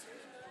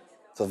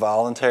 To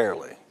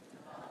voluntarily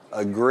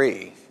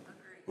agree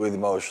with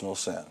emotional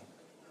sin.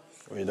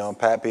 We don't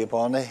pat people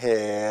on the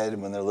head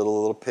when they're a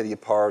little pity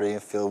party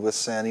and filled with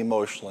sin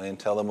emotionally and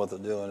tell them what they're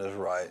doing is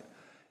right.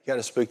 You got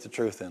to speak the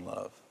truth in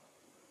love.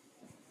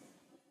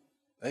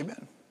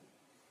 Amen.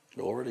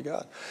 Glory to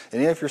God.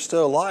 And if you're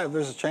still alive,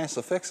 there's a chance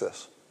to fix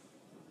this.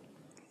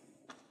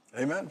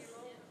 Amen.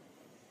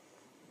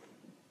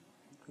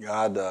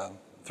 God,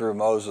 through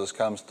Moses,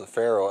 comes to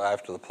Pharaoh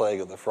after the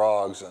plague of the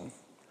frogs, and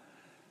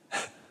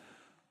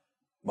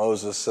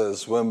Moses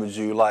says, when would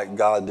you like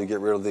God to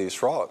get rid of these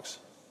frogs?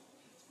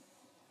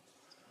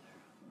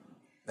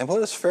 And what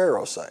does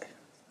Pharaoh say?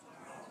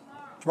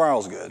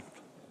 Tomorrow's good.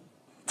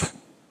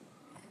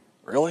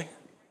 Really?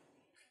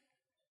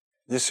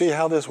 You see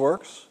how this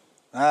works?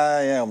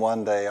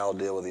 One day I'll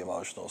deal with the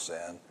emotional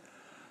sin.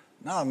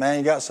 No, man,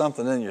 you got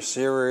something in your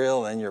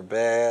cereal, in your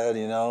bed,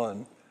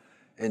 and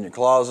in your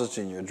closets,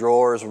 in your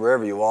drawers,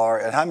 wherever you are.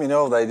 And how many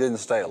know they didn't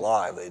stay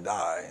alive? They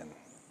die and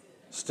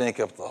stink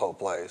up the whole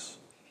place.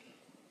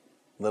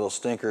 Little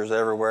stinkers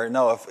everywhere.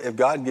 No, if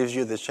God gives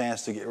you the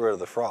chance to get rid of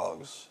the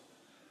frogs,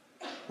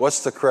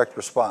 what's the correct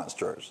response,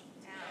 church?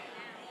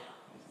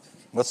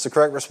 What's the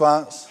correct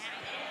response?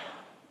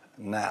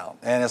 Now.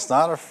 And it's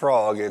not a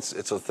frog, it's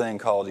a thing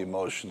called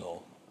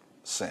emotional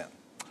sin.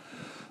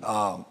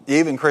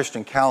 Even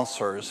Christian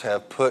counselors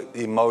have put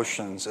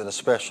emotions in a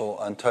special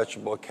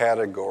untouchable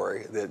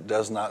category that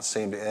does not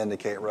seem to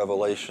indicate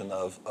revelation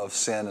of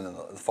sin and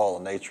the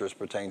fallen nature as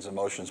pertains to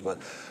emotions, but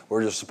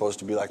we're just supposed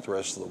to be like the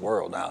rest of the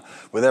world. Now,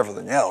 with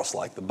everything else,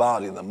 like the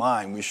body and the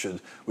mind, we should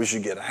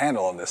get a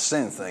handle on this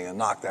sin thing and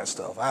knock that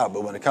stuff out.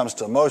 But when it comes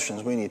to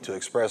emotions, we need to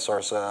express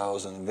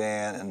ourselves and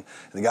vent,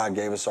 and God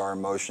gave us our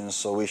emotions,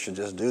 so we should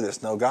just do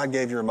this. No, God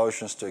gave your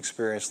emotions to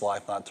experience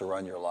life, not to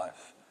run your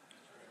life.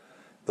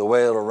 The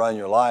way it'll run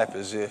your life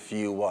is if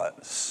you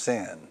what?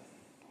 Sin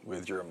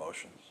with your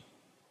emotions.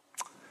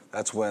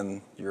 That's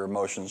when your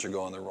emotions are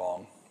going the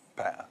wrong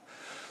path.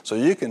 So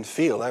you can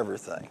feel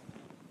everything.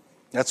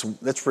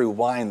 Let's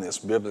rewind this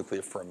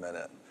biblically for a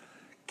minute.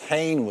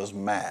 Cain was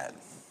mad.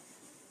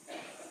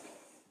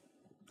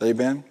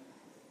 Amen?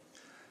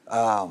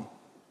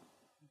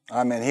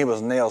 He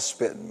was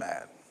nail-spitting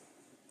mad.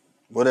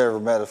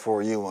 Whatever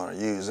metaphor you want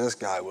to use, this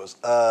guy was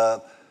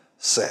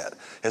upset.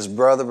 His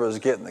brother was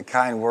getting the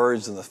kind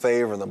words and the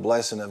favor and the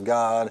blessing of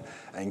God,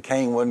 and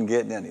Cain wasn't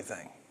getting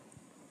anything.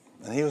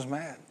 And he was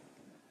mad.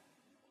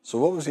 So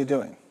what was he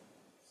doing?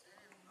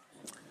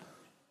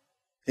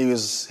 He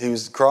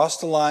was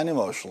crossed the line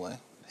emotionally.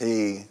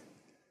 He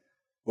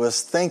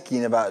was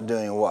thinking about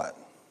doing what?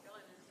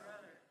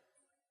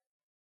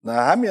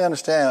 Now, how many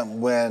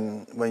understand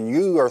when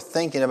you are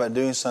thinking about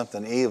doing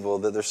something evil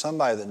that there's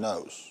somebody that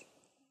knows?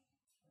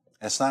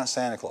 It's not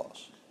Santa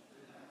Claus.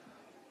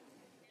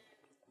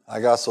 I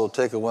got so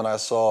tickled when I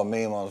saw a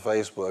meme on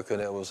Facebook, and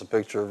it was a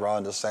picture of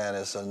Ron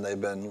DeSantis, and they've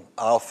been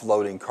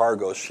offloading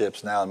cargo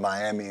ships now in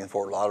Miami and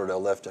Fort Lauderdale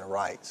left and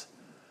right.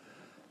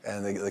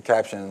 And the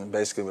caption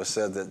basically was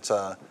said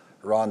that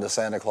Ron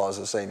DeSanta Claus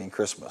is saving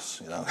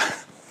Christmas,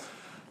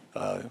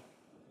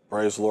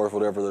 Praise the Lord for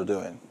whatever they're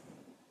doing.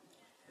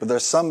 But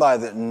there's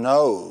somebody that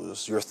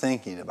knows you're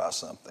thinking about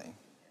something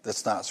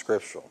that's not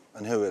scriptural.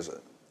 And who is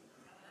it?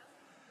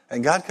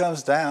 And God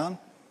comes down,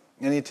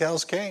 and he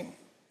tells Cain,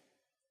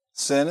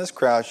 sin is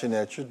crouching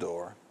at your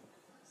door,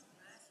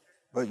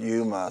 but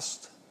you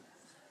must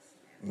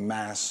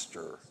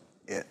master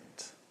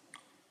it.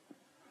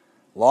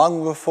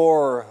 Long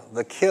before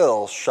the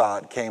kill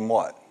shot came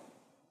what?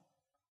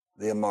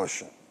 The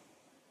emotion.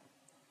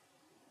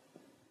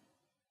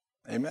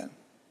 Amen.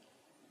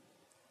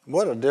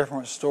 What a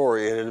different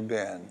story it had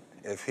been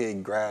if he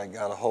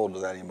got a hold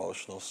of that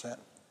emotional sin.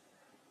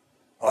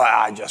 Well,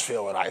 I just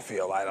feel what I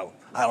feel. I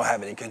don't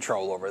have any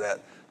control over that.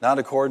 Not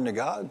according to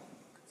God.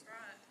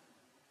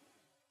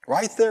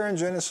 Right there in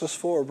Genesis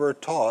 4, we're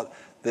taught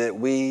that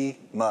we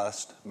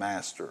must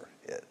master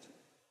it.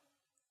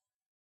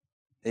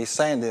 He's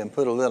saying to him,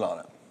 put a lid on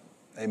it.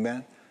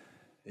 Amen?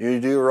 You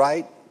do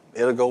right,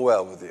 it'll go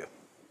well with you.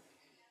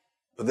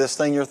 But this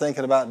thing you're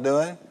thinking about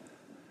doing,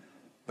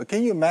 but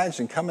can you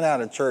imagine coming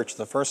out of church,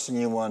 the first thing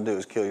you want to do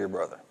is kill your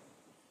brother?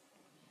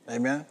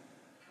 Amen?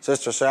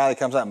 Sister Sally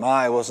comes out,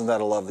 wasn't that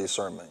a lovely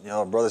sermon?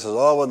 Brother says,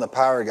 wasn't the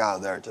power of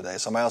God there today?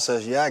 Somebody else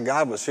says, yeah,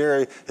 God was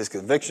here. His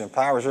conviction and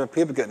power was here.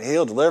 People getting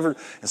healed, delivered,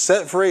 and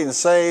set free and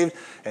saved.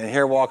 And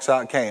here walks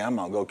out Cain. I'm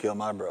going to go kill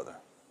my brother.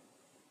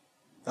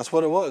 That's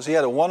what it was. He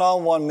had a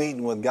one-on-one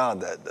meeting with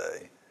God that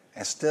day.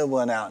 and still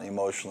went out and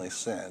emotionally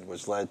sinned,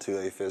 which led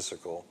to a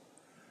physical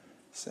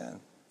sin.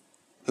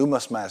 Who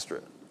must master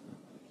it?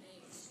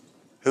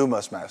 Who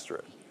must master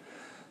it?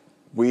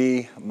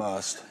 We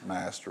must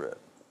master it.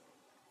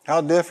 How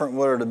different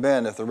would it have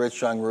been if the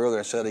rich young ruler,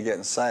 instead of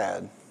getting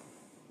sad,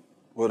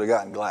 would have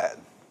gotten glad?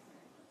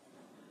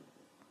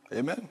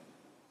 Amen?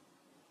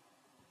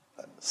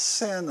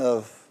 Sin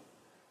of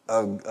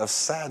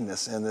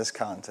sadness in this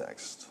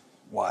context.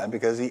 Why?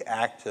 Because he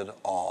acted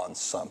on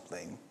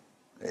something,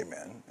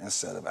 amen,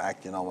 instead of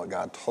acting on what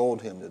God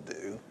told him to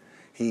do.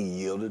 He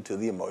yielded to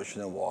the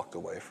emotion and walked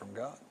away from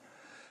God.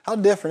 How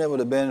different it would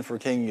have been for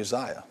King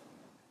Uzziah.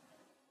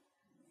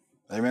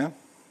 Amen?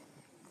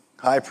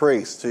 High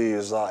priest to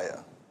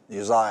Uzziah.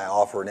 Uzziah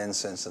offered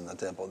incense in the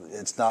temple.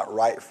 It's not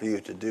right for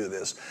you to do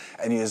this.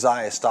 And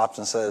Uzziah stops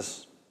and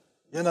says,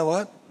 you know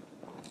what?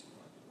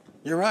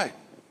 You're right.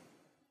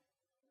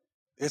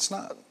 It's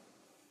not.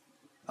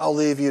 I'll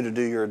leave you to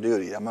do your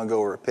duty. I'm going to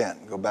go repent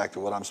and go back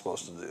to what I'm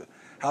supposed to do.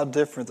 How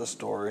different the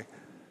story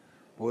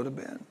would have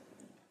been.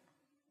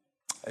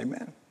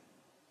 Amen.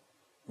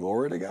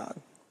 Glory to God.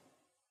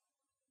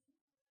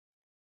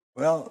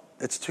 Well,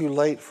 it's too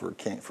late for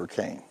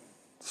Cain.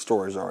 The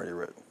story's already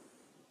written.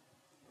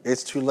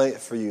 It's too late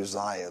for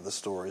Uzziah. The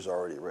story's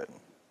already written.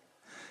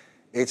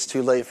 It's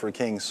too late for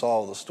King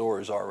Saul. The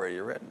story's already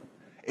written.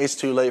 It's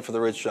too late for the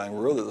rich young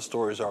ruler. The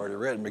story's already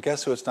written. But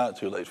guess who it's not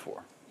too late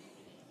for?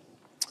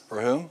 For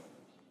whom?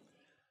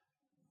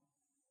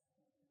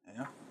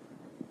 Yeah.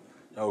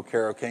 No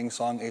Carole King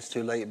song, It's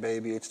Too Late,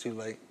 Baby, It's Too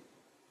Late.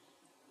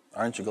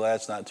 Aren't you glad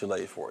it's not too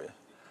late for you?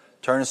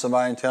 Turn to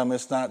somebody and tell them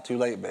it's not too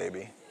late,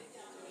 baby.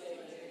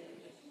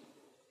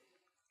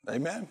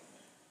 Amen.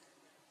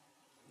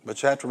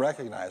 But you have to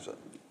recognize it.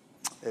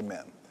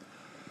 Amen.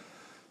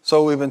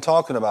 So we've been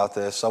talking about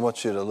this. I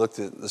want you to look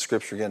at the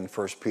scripture again in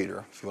 1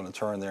 Peter, if you want to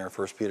turn there in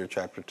 1 Peter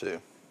chapter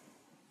 2.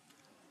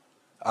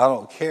 I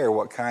don't care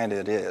what kind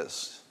it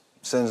is.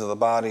 Sins of the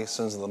body,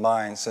 sins of the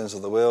mind, sins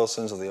of the will,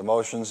 sins of the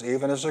emotions.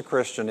 Even as a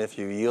Christian, if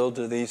you yield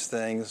to these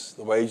things,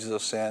 the wages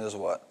of sin is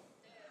what?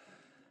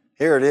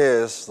 Here it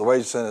is, the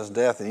wages of sin is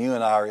death, and you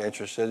and I are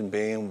interested in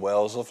being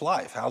wells of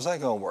life. How's that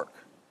going to work?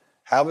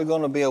 How are we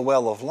going to be a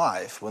well of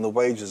life when the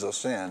wages of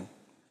sin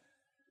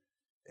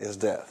is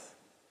death?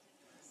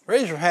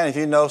 Raise your hand if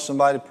you know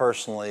somebody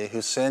personally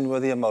who sinned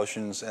with the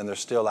emotions and they're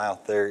still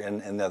out there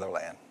in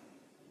Netherland.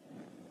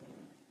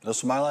 Know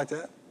somebody like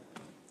that?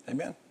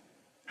 Amen.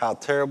 How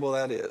terrible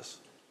that is.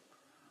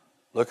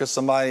 Look at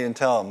somebody and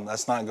tell them,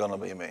 that's not going to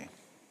be me.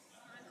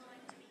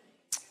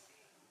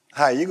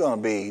 How are you going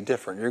to be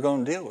different? You're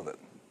going to deal with it.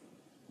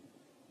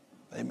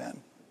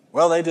 Amen.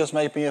 Well, they just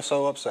make me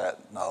so upset.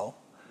 No,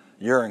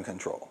 you're in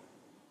control.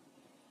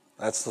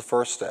 That's the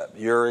first step.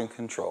 You're in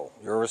control.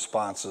 Your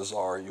responses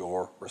are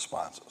your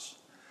responses.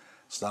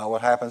 It's not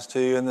what happens to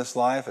you in this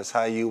life. It's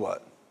how you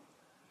what?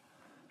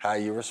 How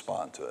you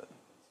respond to it.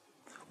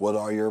 What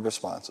are your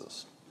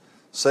responses?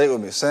 Say it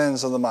with me.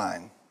 Sins of the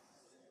mind,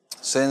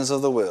 sins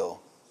of the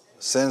will,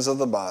 sins of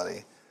the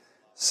body,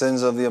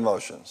 sins of the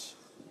emotions.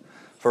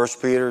 1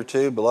 Peter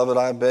 2, Beloved,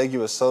 I beg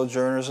you as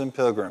sojourners and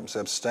pilgrims,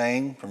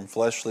 abstain from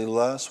fleshly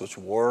lusts which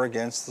war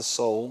against the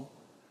soul,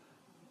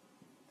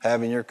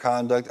 having your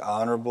conduct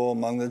honorable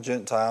among the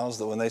Gentiles,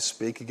 that when they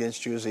speak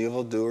against you as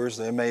evildoers,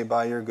 they may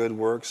by your good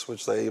works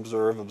which they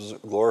observe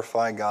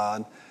glorify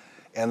God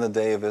in the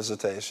day of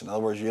visitation. In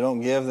other words, you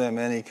don't give them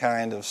any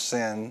kind of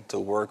sin to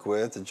work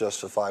with to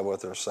justify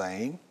what they're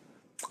saying.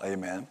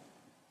 Amen.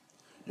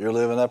 You're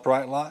living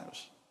upright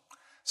lives.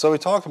 So we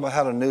talked about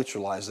how to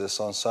neutralize this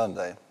on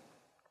Sunday.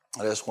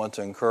 I just want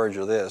to encourage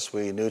you this.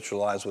 We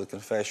neutralize with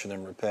confession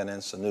and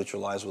repentance, and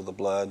neutralize with the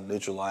blood,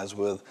 neutralize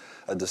with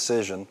a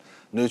decision,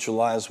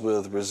 neutralize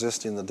with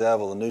resisting the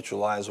devil, and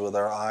neutralize with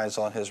our eyes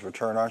on his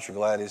return. Aren't you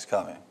glad he's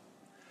coming?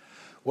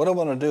 What I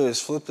want to do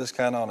is flip this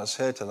kind of on its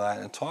head tonight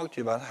and talk to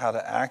you about how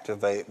to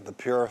activate the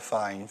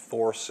purifying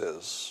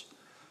forces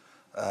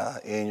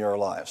in your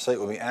life. Say it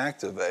with me,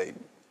 activate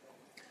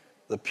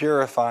the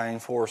purifying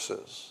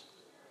forces.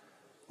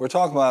 We're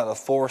talking about a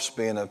force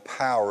being a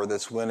power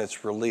that's when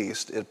it's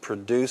released, it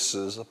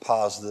produces a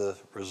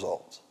positive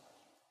result.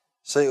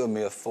 Say it with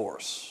me, a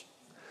force.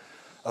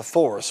 A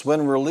force,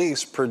 when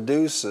released,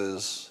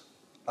 produces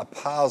a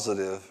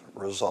positive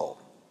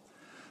result.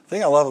 The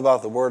thing I love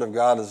about the Word of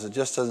God is it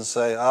just doesn't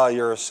say,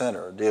 you're a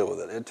sinner, deal with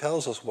it. It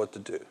tells us what to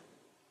do.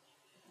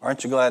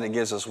 Aren't you glad it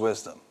gives us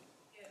wisdom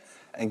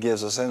and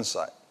gives us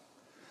insight?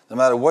 No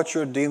matter what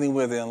you're dealing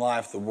with in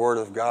life, the Word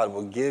of God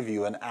will give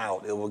you an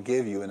out. It will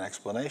give you an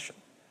explanation.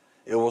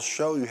 It will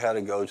show you how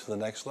to go to the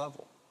next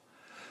level.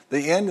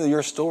 The end of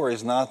your story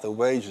is not the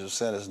wages of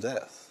sin is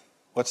death.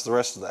 What's the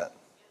rest of that?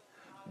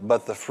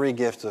 But the free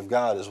gift of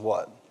God is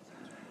what?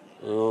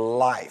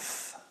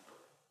 Life.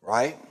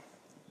 Right?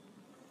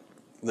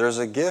 There's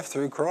a gift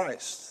through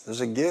Christ.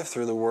 There's a gift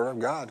through the Word of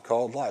God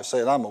called life. Say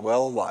it, I'm a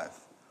well of life.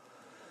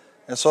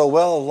 And so a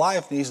well of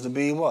life needs to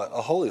be what?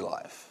 A holy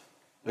life.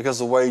 Because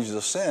the wages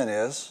of sin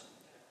is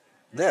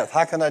death.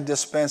 How can I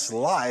dispense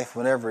life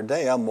when every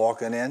day I'm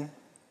walking in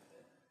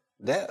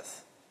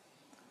death?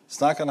 It's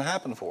not going to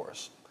happen for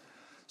us.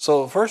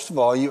 So first of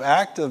all, you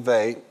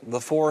activate the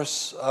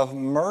force of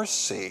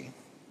mercy.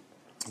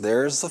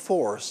 There's the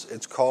force.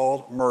 It's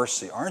called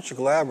mercy. Aren't you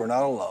glad we're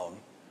not alone?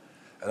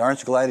 And aren't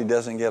you glad he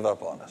doesn't give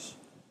up on us?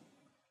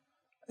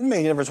 It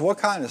makes a difference what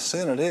kind of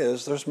sin it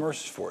is, there's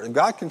mercy for it. If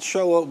God can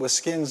show up with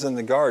skins in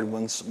the garden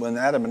when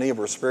Adam and Eve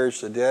were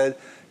spiritually dead,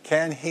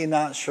 can he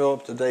not show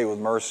up today with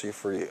mercy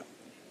for you?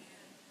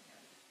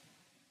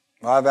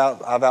 I've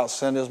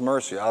outsinned his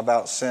mercy. I've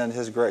outsinned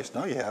his grace.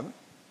 No, you haven't.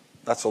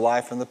 That's a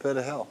life in the pit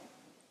of hell.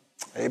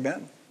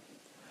 Amen.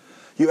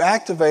 You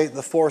activate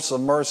the force of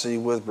mercy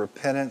with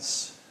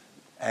repentance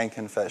and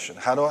confession.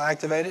 How do I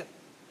activate it?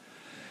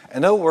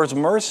 In other words,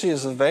 mercy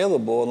is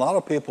available. A lot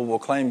of people will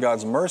claim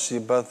God's mercy,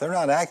 but they're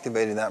not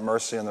activating that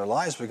mercy in their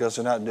lives because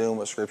they're not doing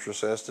what Scripture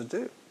says to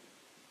do.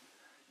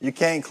 You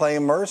can't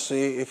claim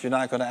mercy if you're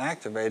not going to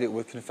activate it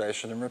with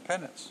confession and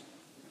repentance.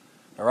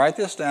 Now write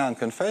this down.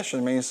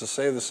 Confession means to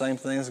say the same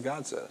thing as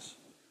God says.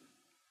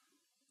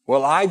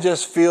 Well, I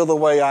just feel the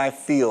way I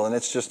feel, and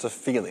it's just a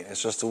feeling.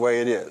 It's just the way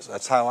it is.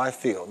 That's how I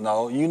feel.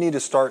 No, you need to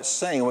start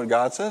saying what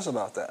God says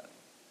about that.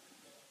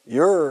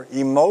 Your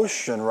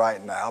emotion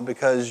right now,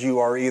 because you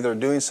are either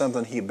doing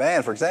something he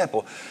banned. For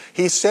example,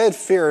 he said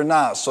fear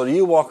not, so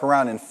you walk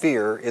around in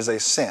fear is a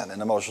sin,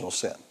 an emotional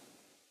sin.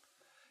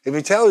 If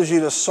he tells you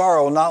to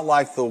sorrow not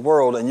like the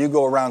world, and you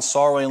go around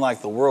sorrowing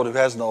like the world who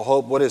has no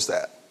hope, what is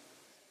that?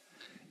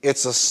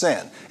 It's a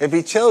sin. If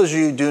he tells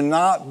you do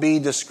not be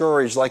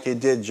discouraged like he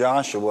did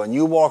Joshua, and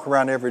you walk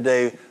around every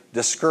day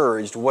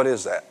discouraged, what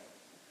is that?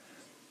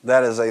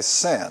 That is a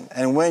sin.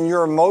 And when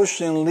your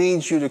emotion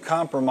leads you to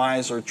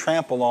compromise or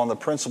trample on the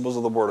principles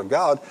of the Word of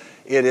God,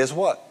 it is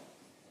what?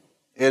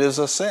 It is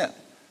a sin.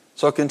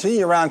 So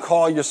continue around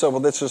calling yourself,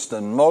 well, it's just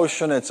an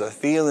emotion, it's a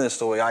feeling, it's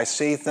the way I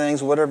see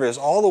things, whatever it is.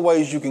 All the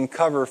ways you can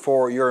cover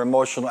for your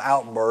emotional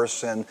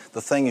outbursts and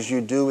the things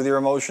you do with your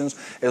emotions,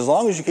 as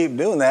long as you keep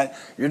doing that,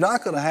 you're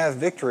not going to have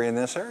victory in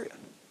this area.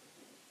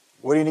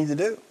 What do you need to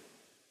do?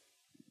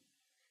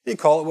 You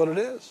call it what it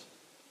is.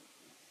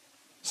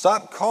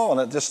 Stop calling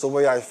it just the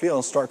way I feel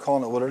and start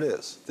calling it what it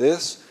is.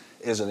 This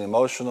is an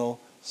emotional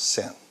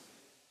sin.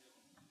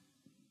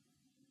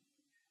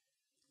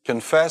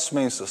 Confess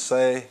means to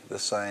say the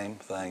same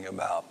thing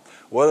about.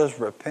 What does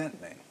repent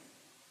mean?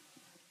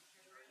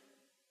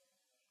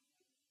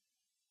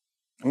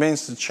 It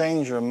means to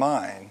change your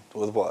mind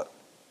with what?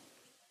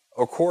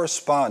 A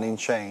corresponding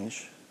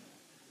change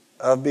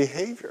of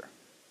behavior.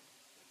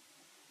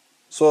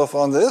 So if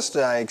on this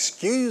day I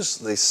excuse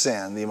the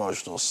sin, the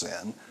emotional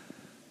sin,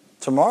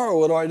 tomorrow,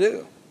 what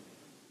do?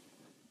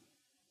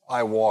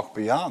 I walk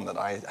beyond that.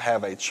 I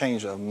have a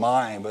change of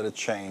mind, but a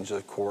change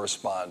of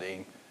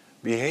corresponding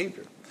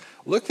behavior.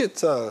 Look at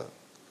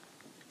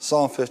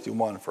Psalm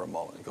 51 for a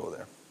moment. Go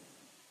there.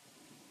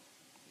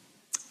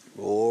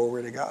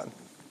 Glory to God.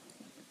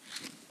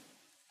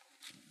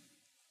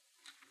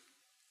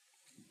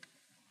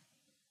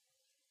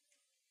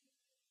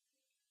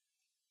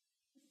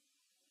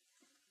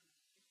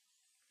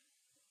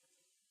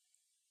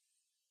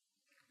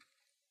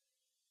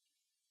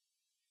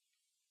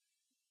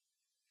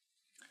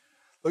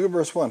 Look at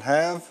verse 1.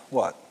 Have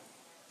what?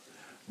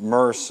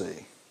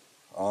 Mercy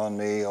on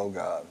me, O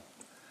God.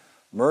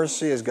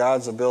 Mercy is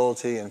God's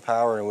ability and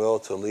power and will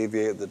to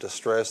alleviate the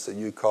distress that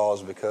you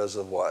cause because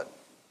of what?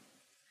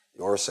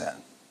 Your sin.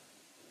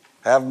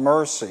 Have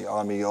mercy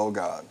on me, O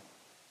God.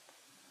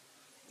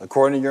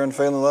 According to your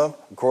unfailing love,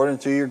 according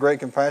to your great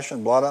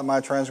compassion, blot out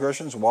my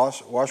transgressions,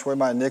 wash away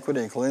my iniquity,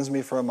 and cleanse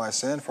me from my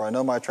sin. For I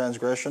know my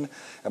transgression,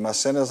 and my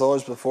sin is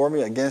always before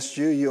me. Against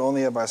you, you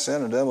only have I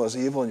sinned, and done what is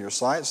evil in your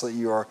sight, so that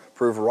you are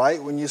proved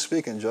right when you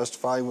speak, and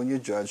justified when you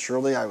judge.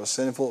 Surely I was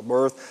sinful at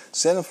birth,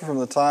 sinful from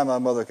the time my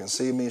mother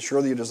conceived me.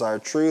 Surely you desire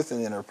truth in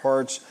the inner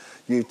parts.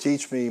 You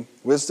teach me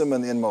wisdom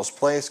in the inmost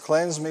place.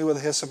 Cleanse me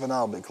with hyssop, and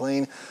I'll be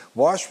clean.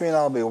 Wash me, and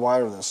I'll be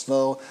whiter than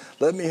snow.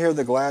 Let me hear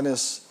the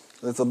gladness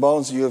that the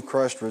bones that you have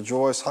crushed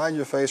rejoice. Hide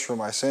your face from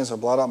my sins and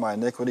blot out my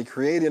iniquity.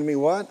 Create in me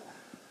what?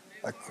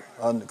 A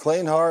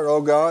clean heart,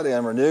 O God,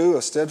 and renew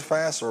a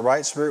steadfast or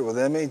right spirit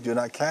within me. Do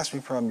not cast me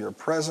from your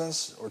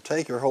presence or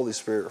take your Holy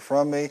Spirit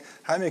from me.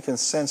 How many can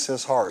sense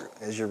his heart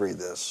as you read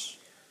this?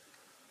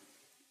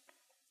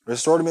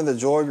 Restore to me the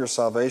joy of your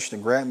salvation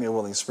and grant me a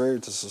willing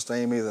spirit to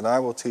sustain me. Then I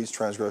will teach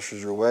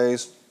transgressors your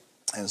ways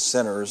and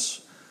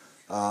sinners.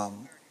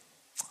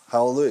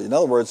 Hallelujah. In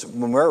other words,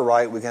 when we're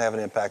right, we can have an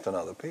impact on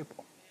other people.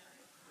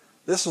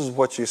 This is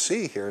what you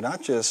see here,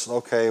 not just,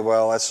 okay,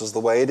 well, this is the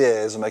way it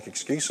is and make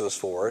excuses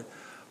for it,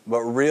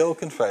 but real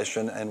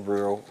confession and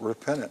real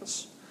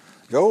repentance.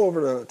 Go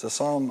over to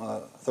Psalm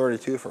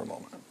 32 for a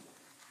moment.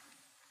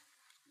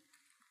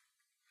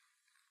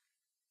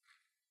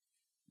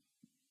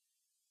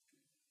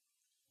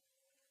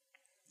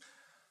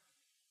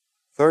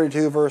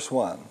 Verse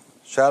 1.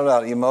 Shout it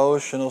out,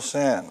 emotional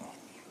sin.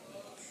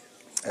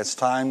 It's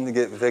time to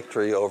get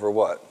victory over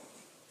what?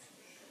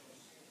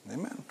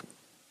 Amen.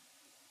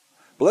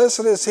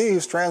 Blessed is he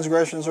whose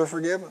transgressions are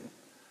forgiven,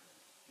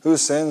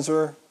 whose sins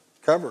are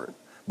covered.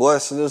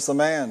 Blessed is the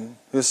man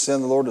whose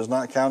sin the Lord does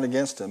not count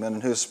against him, and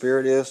in whose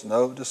spirit is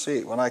no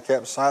deceit. When I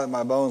kept silent,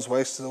 my bones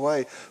wasted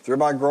away through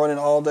my groaning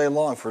all day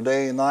long. For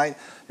day and night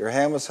your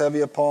hand was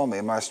heavy upon me,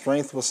 and my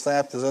strength was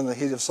sapped as in the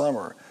heat of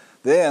summer.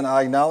 Then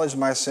I acknowledged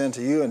my sin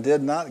to you and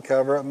did not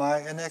cover up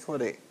my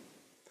iniquity.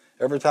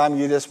 Every time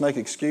you just make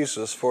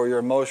excuses for your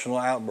emotional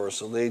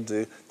outbursts that lead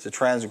to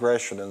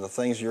transgression and the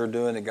things you're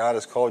doing that God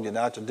has called you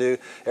not to do,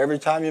 every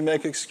time you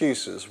make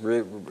excuses,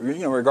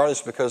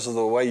 regardless because of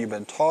the way you've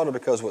been taught or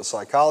because of what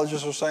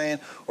psychologists are saying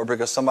or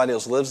because somebody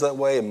else lives that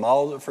way and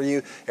models it for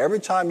you, every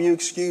time you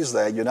excuse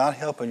that, you're not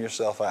helping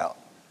yourself out.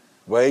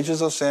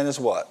 Wages of sin is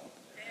what?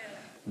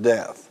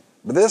 Death.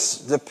 But this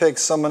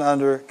depicts someone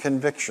under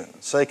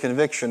conviction. Say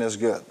conviction is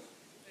good.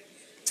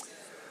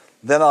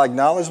 Then I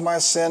acknowledged my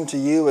sin to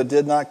you and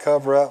did not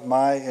cover up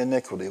my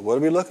iniquity. What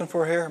are we looking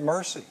for here?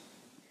 Mercy.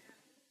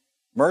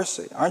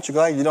 Mercy. Aren't you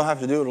glad you don't have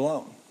to do it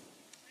alone?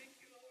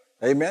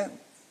 Amen.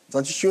 It's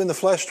not just you in the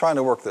flesh trying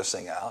to work this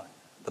thing out.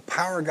 The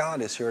power of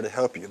God is here to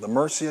help you. The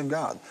mercy of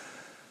God.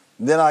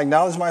 Then I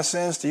acknowledged my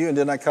sins to you and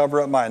did not cover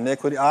up my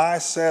iniquity. I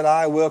said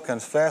I will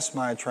confess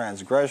my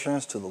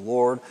transgressions to the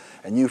Lord,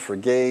 and you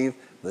forgave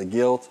the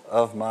guilt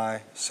of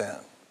my sin.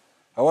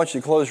 I want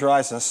you to close your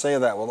eyes and say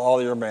that with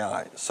all your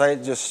might. Say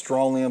it just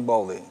strongly and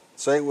boldly.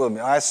 Say it with me.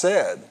 I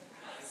said.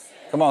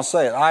 Come on,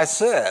 say it. I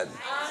said.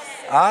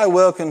 I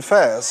will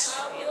confess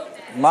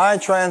my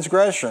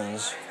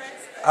transgressions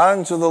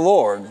unto the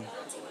Lord,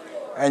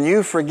 and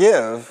you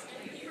forgive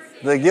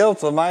the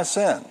guilt of my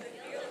sin.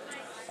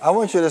 I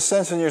want you to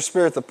sense in your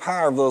spirit the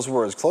power of those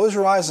words. Close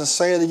your eyes and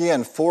say it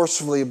again,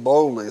 forcefully,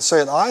 boldly.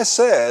 Say it. I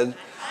said,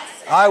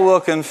 I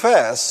will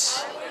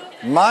confess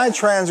my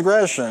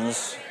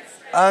transgressions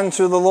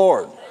unto the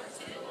Lord.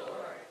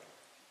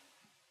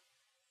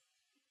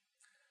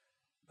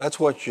 That's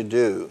what you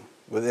do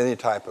with any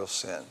type of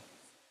sin,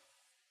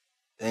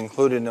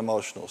 including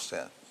emotional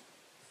sin.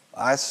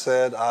 I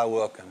said I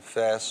will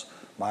confess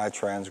my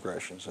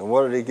transgressions. And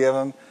what did he give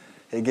him?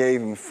 He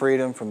gave him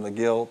freedom from the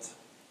guilt.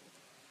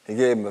 He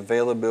gave him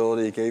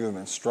availability. He gave him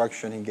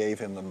instruction. He gave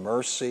him the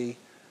mercy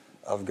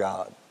of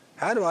God.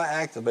 How do I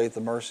activate the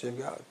mercy of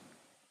God?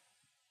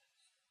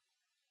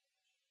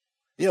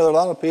 You know, there are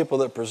a lot of people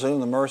that presume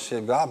the mercy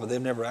of God, but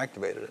they've never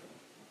activated it.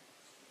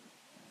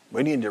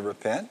 We need to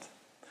repent.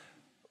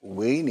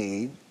 We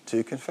need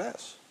to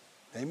confess.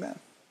 Amen.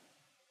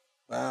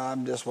 Well,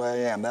 I'm just where I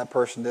am. That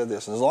person did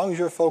this. And as long as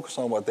you're focused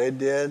on what they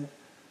did,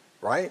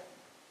 right?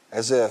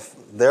 As if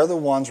they're the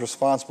ones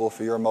responsible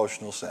for your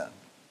emotional sin.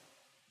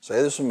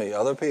 Say this with me.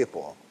 Other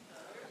people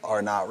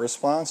are not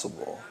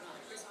responsible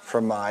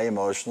for my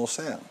emotional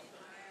sin.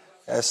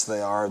 Yes,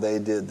 they are. They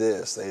did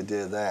this. They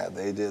did that.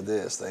 They did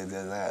this. They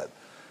did that.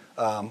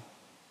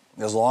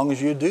 As long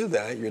as you do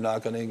that, you're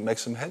not going to make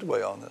some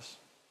headway on this.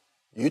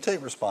 You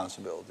take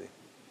responsibility.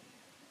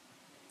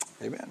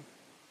 Amen.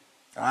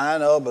 I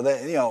know, but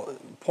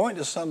point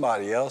to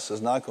somebody else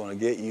is not going to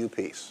get you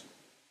peace.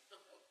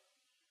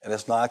 And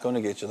it's not going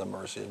to get you the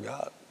mercy of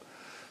God.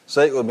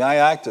 Say it with me. I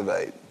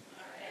activate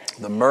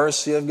the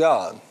mercy of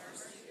God.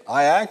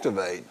 I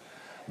activate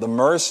the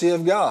mercy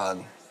of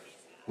God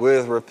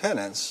with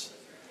repentance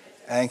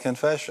and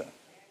confession.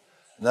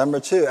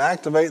 Number 2,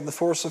 activate the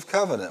force of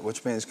covenant,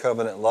 which means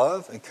covenant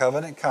love and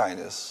covenant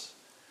kindness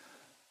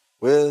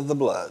with the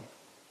blood.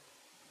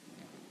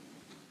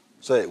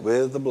 Say it,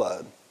 with the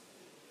blood.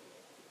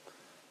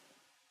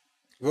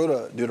 Go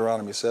to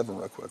Deuteronomy 7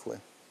 real quickly.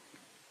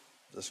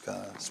 Just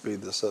kind of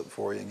speed this up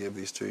for you and give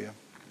these to you.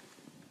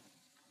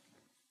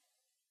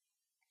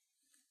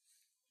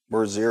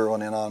 We're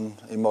zeroing in on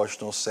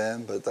emotional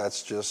sin, but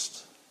that's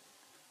just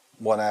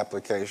one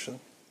application.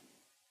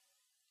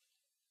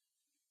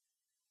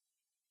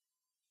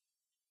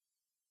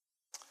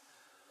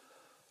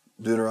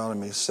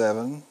 Deuteronomy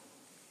 7,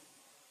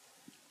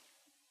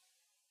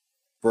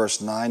 verse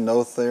 9,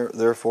 know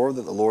therefore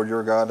that the Lord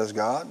your God is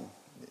God.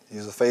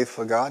 He's a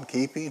faithful God,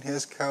 keeping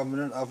his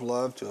covenant of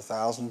love to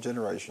 1,000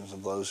 generations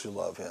of those who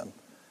love him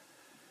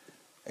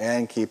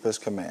and keep his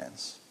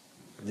commands.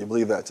 Do you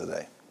believe that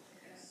today?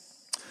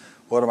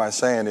 What am I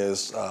saying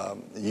is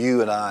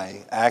you and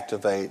I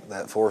activate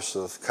that force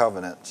of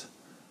covenant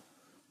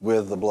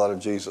with the blood of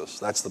Jesus.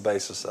 That's the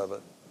basis of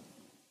it.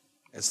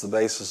 It's the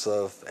basis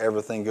of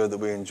everything good that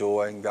we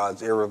enjoy,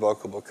 God's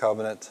irrevocable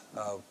covenant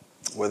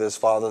with his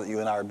Father that you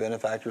and I are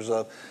benefactors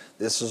of.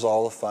 This is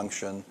all a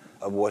function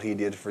of what he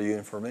did for you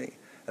and for me.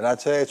 And I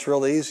tell you, it's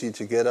real easy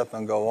to get up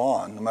and go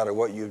on, no matter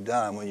what you've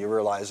done, when you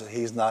realize that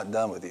he's not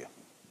done with you.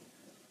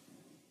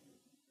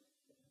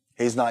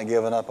 He's not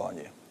given up on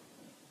you.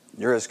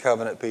 You're his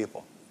covenant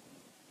people.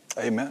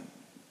 Amen.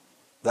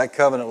 That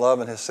covenant love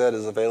and his said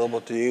is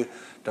available to you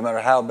no matter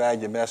how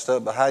bad you messed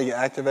up. But how do you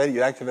activate it?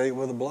 You activate it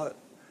with the blood.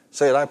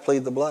 Say it, I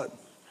plead the blood.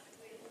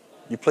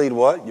 You plead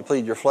what? You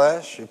plead your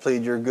flesh? You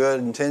plead your good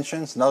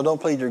intentions? No,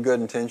 don't plead your good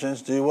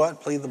intentions. Do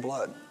what? Plead the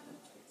blood.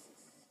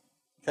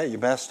 Okay, you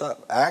messed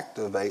up.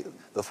 Activate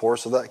the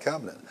force of that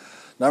covenant.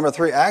 Number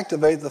 3,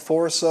 activate the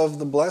force of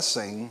the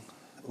blessing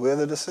with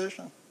a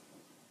decision.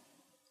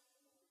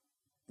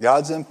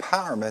 God's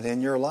empowerment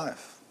in your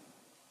life.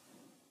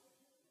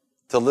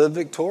 to live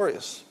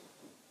victorious,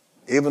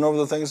 even over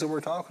the things that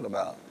we're talking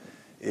about,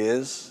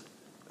 is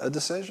a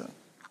decision.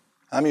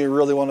 How many of you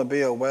really want to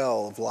be a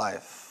well of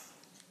life?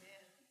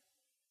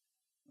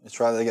 Let's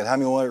try that again. How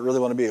many really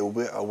want to be a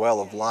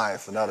well of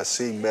life and not a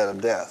seed bed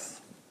of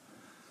death?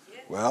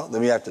 Well,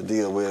 then we have to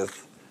deal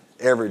with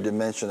every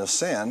dimension of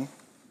sin.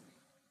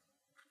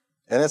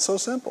 And it's so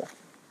simple.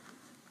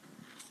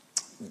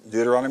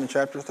 Deuteronomy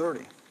chapter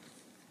 30.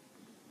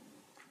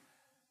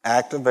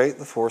 Activate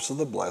the force of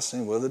the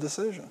blessing with a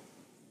decision.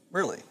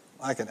 Really,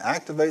 I can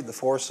activate the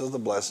force of the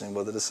blessing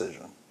with a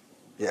decision.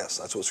 Yes,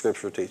 that's what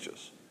Scripture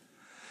teaches.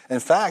 In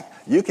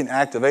fact, you can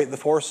activate the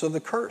force of the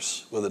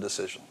curse with a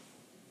decision.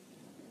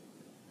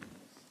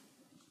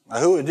 Now,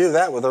 who would do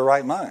that with their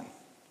right mind?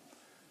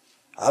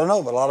 I don't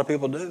know, but a lot of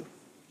people do.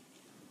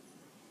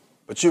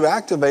 But you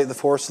activate the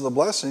force of the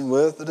blessing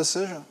with a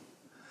decision.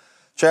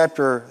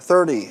 Chapter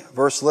 30,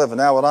 verse 11.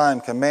 Now what I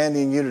am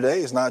commanding you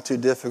today is not too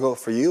difficult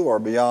for you or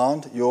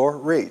beyond your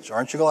reach.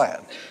 Aren't you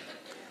glad?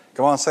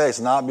 Come on, say it's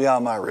not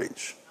beyond my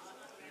reach.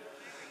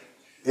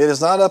 It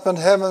is not up in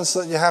heaven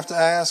so that you have to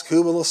ask,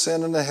 who will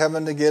ascend into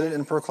heaven to get it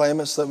and proclaim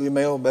it so that we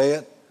may obey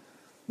it?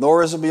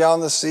 Nor is it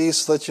beyond the sea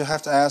so that you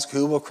have to ask,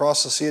 who will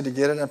cross the sea to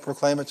get it and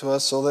proclaim it to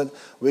us so that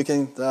we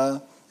can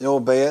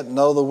obey it?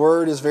 No, the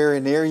word is very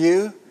near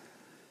you.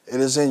 It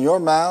is in your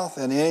mouth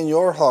and in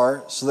your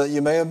heart so that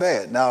you may obey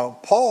it. Now,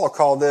 Paul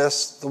called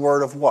this the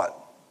word of what?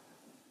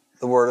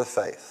 The word of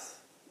faith.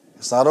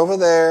 It's not over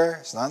there.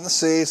 It's not in the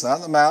sea. It's not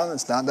in the mountain.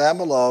 It's not down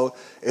below.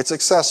 It's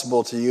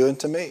accessible to you and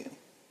to me.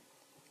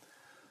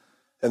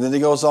 And then he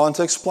goes on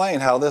to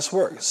explain how this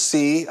works.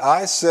 See,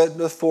 I set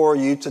before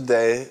you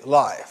today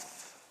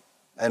life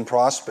and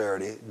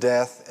prosperity,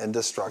 death and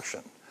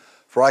destruction.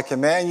 For I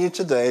command you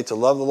today to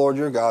love the Lord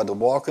your God, to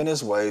walk in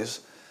his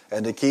ways,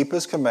 and to keep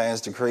his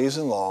commands, decrees,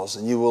 and laws,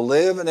 and you will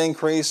live and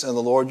increase, and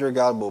the Lord your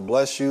God will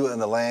bless you in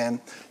the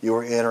land you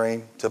are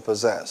entering to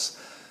possess.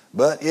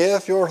 But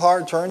if your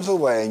heart turns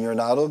away and you're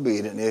not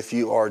obedient, if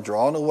you are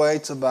drawn away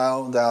to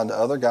bow down to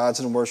other gods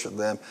and worship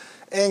them,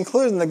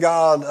 including the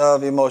god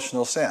of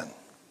emotional sin,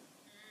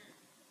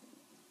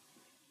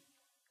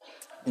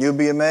 you'll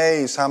be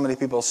amazed how many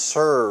people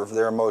serve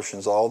their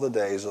emotions all the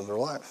days of their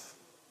life.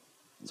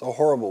 It's a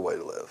horrible way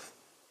to live.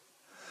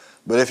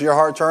 But if your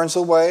heart turns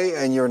away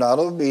and you're not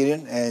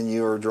obedient and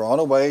you're drawn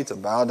away to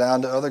bow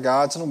down to other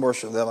gods and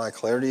worship them, I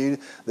declare to you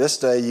this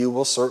day you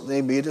will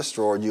certainly be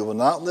destroyed. You will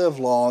not live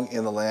long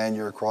in the land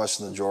you're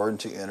crossing the Jordan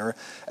to enter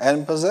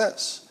and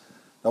possess.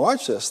 Now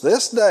watch this.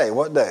 This day,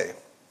 what day?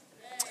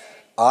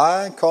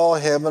 I call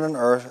heaven and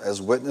earth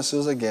as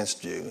witnesses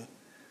against you.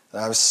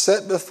 And I've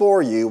set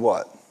before you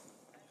what?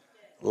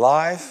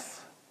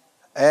 Life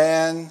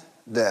and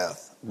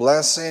death.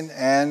 Blessing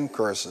and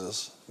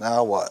curses.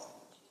 Now what?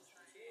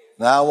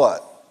 Now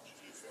what?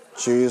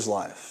 Choose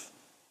life.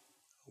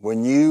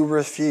 When you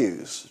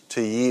refuse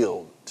to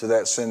yield to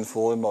that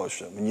sinful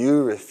emotion, when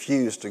you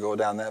refuse to go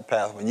down that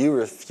path, when you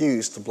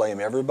refuse to blame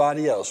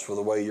everybody else for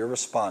the way you're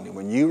responding,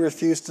 when you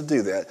refuse to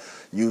do that,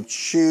 you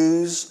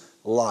choose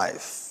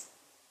life.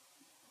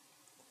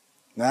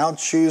 Now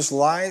choose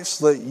life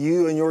so that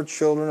you and your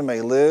children may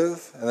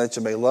live, and that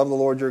you may love the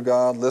Lord your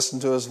God, listen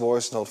to his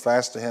voice, and hold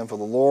fast to him. For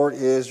the Lord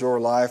is your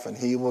life, and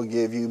he will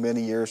give you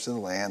many years in the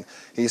land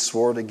he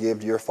swore to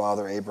give to your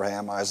father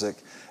Abraham, Isaac,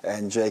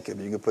 and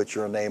Jacob. You can put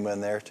your name in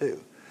there too.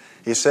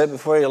 He said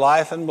before you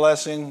life and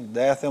blessing,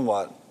 death and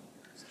what?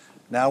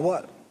 Now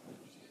what?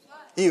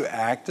 You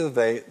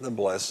activate the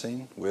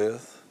blessing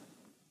with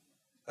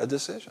a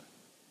decision.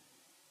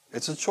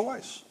 It's a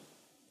choice.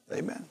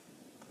 Amen.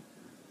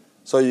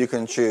 So you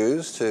can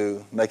choose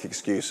to make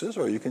excuses,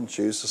 or you can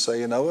choose to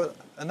say, you know what,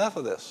 enough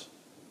of this.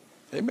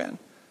 Amen.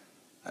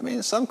 I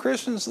mean, some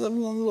Christians live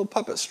on little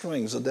puppet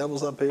strings. The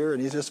devil's up here,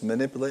 and he's just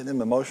manipulating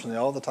them emotionally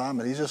all the time,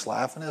 and he's just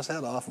laughing his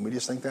head off, and we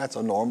just think that's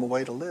a normal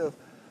way to live.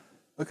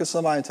 Look at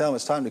somebody and tell them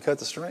it's time to cut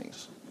the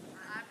strings.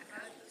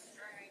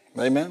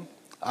 Amen.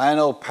 I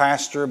know,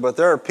 Pastor, but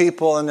there are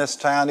people in this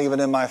town, even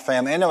in my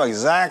family, they know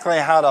exactly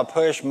how to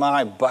push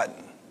my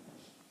button.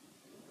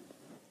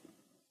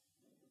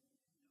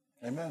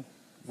 Amen.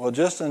 Well,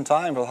 just in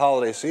time for the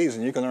holiday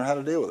season, you can learn how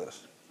to deal with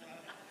this.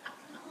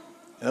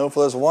 You know,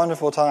 for those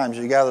wonderful times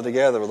you gather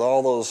together with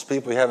all those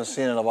people you haven't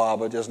seen in a while,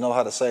 but just know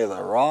how to say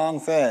the wrong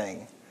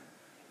thing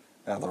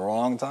at the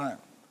wrong time.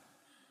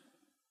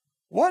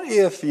 What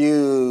if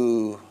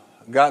you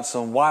got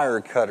some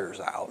wire cutters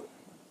out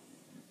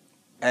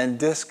and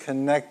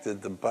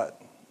disconnected the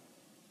button?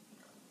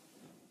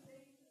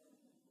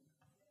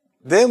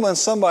 Then when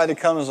somebody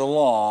comes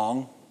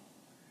along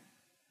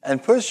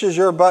and pushes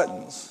your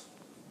buttons,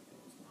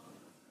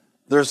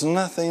 there's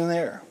nothing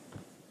there.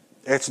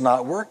 It's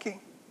not working.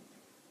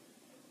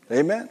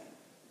 Amen?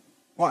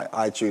 Why?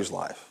 I choose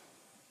life.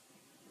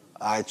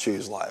 I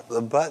choose life.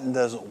 The button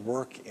doesn't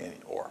work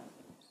anymore.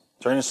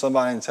 Turn to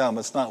somebody and tell them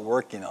it's not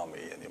working on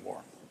me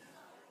anymore.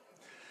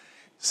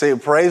 Say,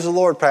 praise the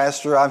Lord,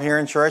 Pastor. I'm here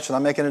in church and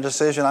I'm making a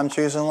decision. I'm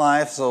choosing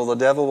life, so the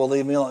devil will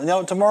leave me alone. You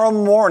know, tomorrow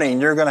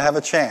morning you're going to have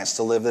a chance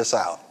to live this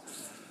out.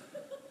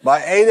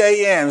 By 8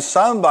 a.m.,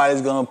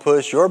 somebody's going to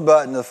push your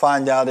button to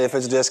find out if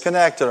it's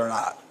disconnected or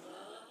not.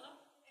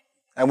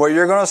 And what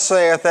you're going to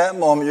say at that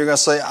moment, you're going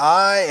to say,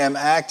 I am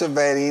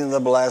activating the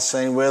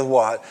blessing with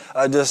what?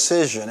 A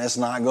decision. It's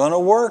not going to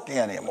work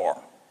anymore.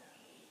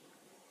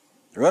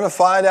 You're going to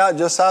find out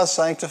just how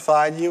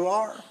sanctified you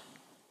are.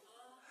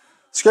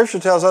 Scripture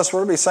tells us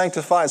we're to be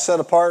sanctified, set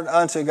apart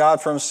unto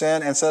God from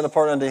sin, and set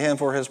apart unto Him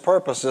for His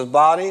purposes,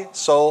 body,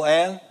 soul,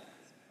 and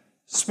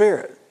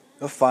spirit.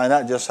 You'll find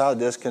out just how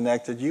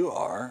disconnected you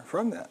are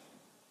from that.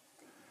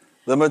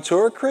 The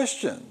mature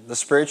Christian, the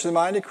spiritually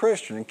minded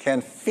Christian,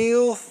 can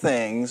feel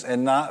things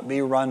and not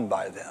be run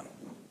by them.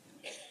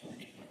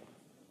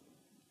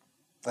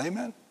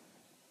 Amen.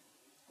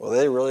 Well,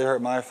 they really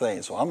hurt my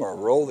feelings, so I'm going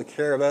to roll the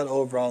care of that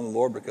over on the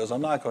Lord because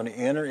I'm not going to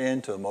enter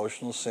into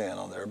emotional sin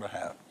on their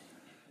behalf.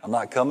 I'm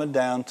not coming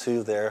down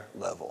to their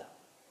level.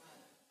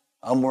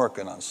 I'm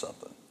working on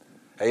something.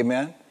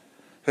 Amen.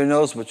 Who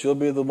knows, but you'll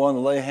be the one to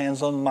lay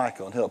hands on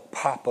Michael and he'll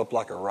pop up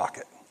like a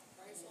rocket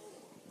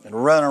and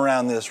run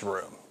around this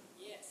room.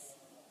 Yes.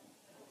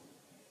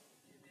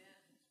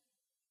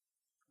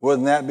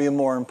 Wouldn't that be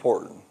more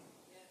important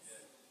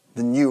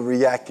than you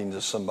reacting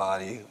to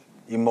somebody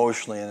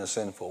emotionally in a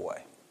sinful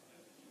way?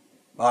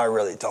 I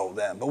really told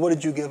them, but what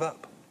did you give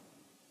up?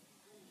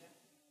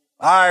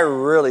 I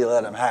really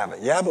let him have it.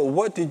 Yeah, but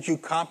what did you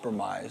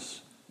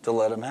compromise to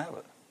let him have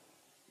it?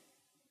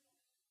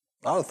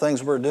 A lot of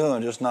things we're doing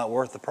are just not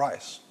worth the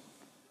price.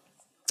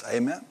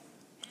 Amen.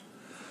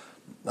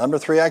 Number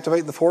 3,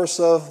 activate the force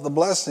of the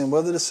blessing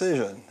with a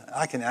decision.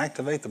 I can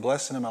activate the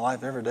blessing in my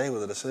life every day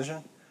with a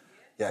decision.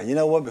 Yeah, you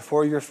know what?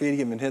 Before your feet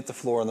even hit the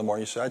floor in the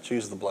morning, you say, I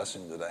choose the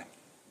blessing today.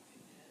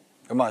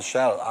 Come on,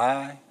 shout it.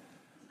 I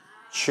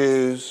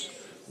choose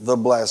the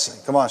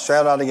blessing. Come on,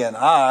 shout it out again.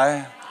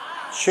 I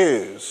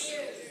choose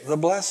the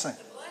blessing.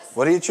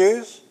 What do you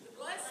choose?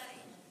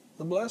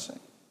 The blessing.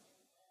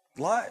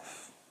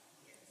 Life.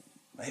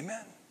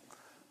 Amen.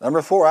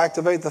 Number 4,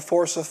 activate the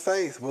force of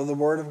faith with the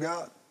Word of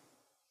God.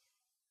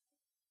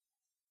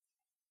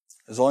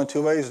 There's only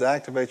 2 ways to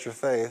activate your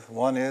faith.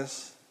 One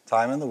is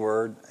time in the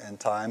Word and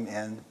time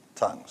in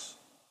tongues.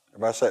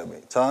 Everybody say it with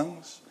me.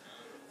 Tongues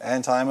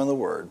and time in the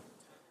Word.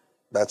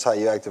 That's how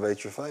you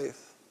activate your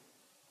faith.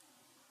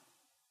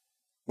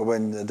 But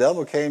when the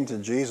devil came to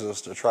Jesus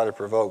to try to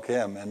provoke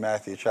him in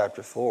Matthew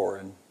chapter 4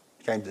 and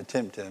came to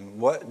tempt him,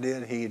 what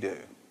did he do?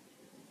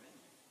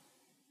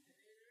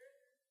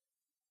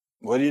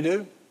 What do you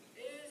do?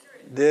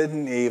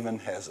 Didn't even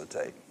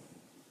hesitate.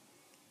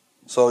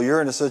 So you're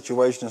in a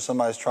situation and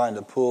somebody's trying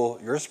to pull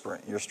your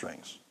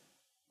strings.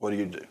 What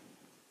do?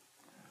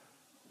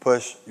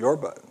 Push your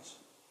buttons.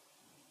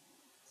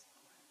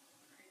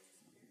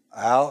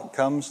 Out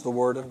comes the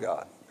Word of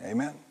God.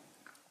 Amen.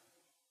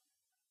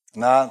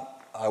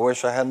 Not, I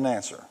wish I had an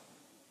answer.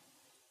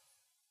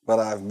 But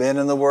I've been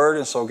in the Word,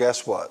 and so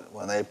guess what?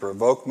 When they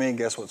provoke me,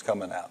 guess what's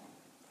coming out?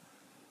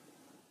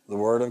 The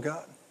Word of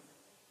God.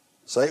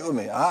 Say it with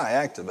me. I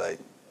activate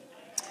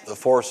the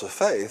force of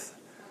faith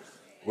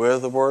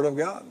with the Word of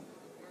God.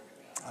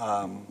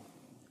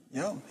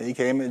 He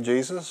came at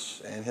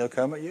Jesus, and He'll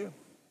come at you.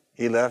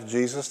 He left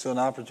Jesus to an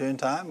opportune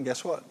time, and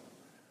guess what?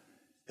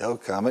 He'll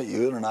come at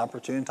you at an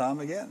opportune time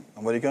again.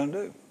 And what are you going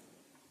to do?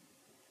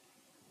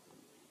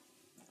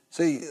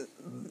 See,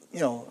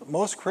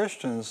 most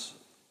Christians,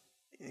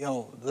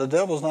 the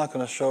devil's not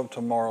going to show up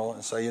tomorrow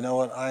and say, you know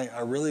what,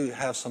 I really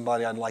have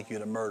somebody I'd like you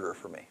to murder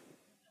for me.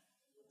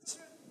 It's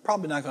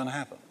probably not going to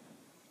happen.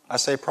 I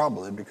say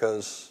probably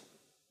because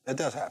it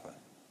does happen.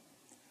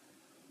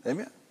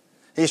 Amen.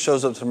 He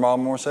shows up tomorrow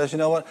morning and says, you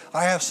know what,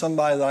 I have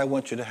somebody that I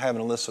want you to have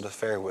an illicit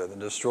affair with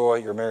and destroy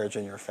your marriage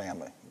and your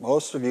family.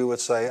 Most of you would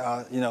say,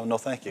 no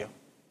thank you.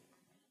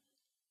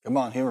 Come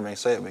on, humor me,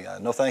 say it with me.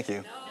 No thank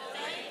you.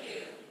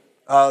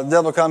 The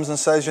devil comes and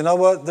says, you know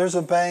what, there's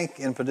a bank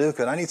in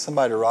Paducah and I need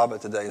somebody to rob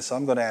it today, so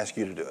I'm going to ask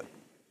you to do it.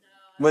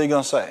 What are you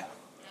going to say?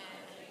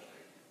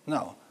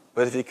 No.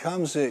 But if he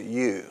comes at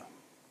you,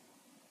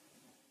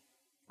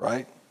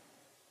 right,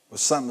 with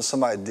something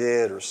somebody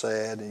did or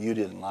said and you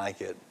didn't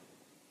like it,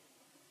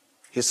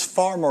 he's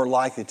far more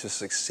likely to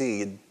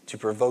succeed to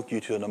provoke you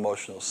to an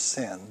emotional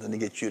sin than to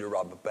get you to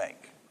rob a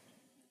bank.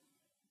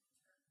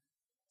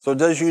 So it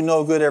does you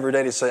no good every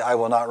day to say, I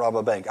will not rob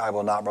a bank, I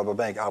will not rob a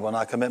bank, I will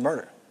not commit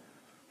murder.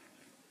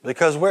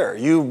 Because where?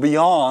 You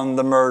beyond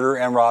the murder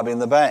and robbing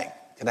the bank.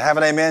 Can I have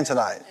an amen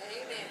tonight?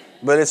 Amen.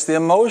 But it's the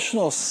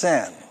emotional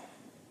sin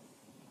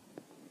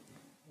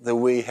that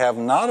we have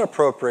not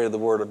appropriated the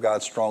Word of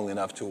God strongly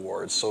enough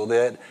towards, so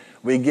that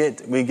we get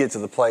to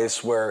the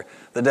place where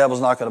the devil's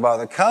not going to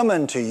bother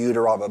coming to you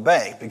to rob a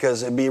bank,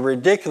 because it'd be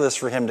ridiculous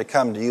for him to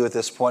come to you at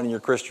this point in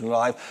your Christian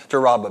life to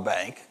rob a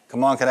bank.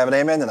 Come on, can I have an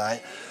amen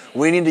tonight?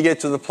 We need to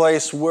get to the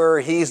place where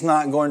he's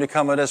not going to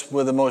come at us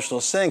with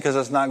emotional sin because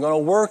it's not going to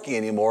work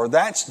anymore.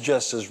 That's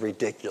just as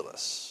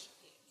ridiculous.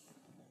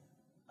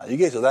 Now, you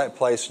get to that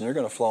place and you're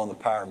going to flow in the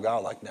power of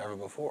God like never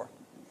before.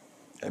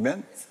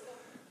 Amen?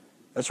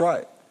 That's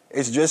right.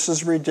 It's just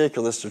as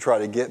ridiculous to try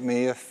to get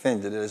me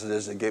offended as it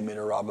is to get me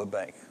to rob a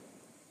bank.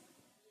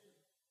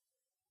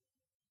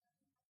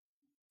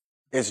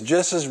 It's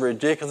just as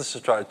ridiculous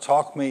to try to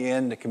talk me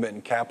into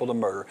committing capital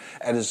murder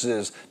as it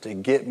is to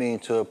get me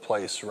into a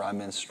place where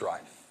I'm in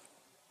strife.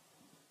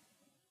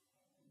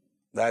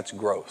 That's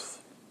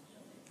growth.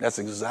 That's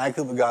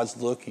exactly what God's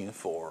looking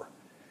for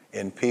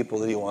in people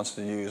that he wants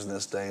to use in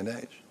this day and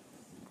age.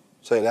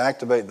 Say, to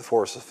activate the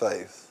force of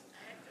faith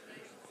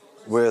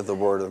with the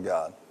Word of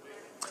God.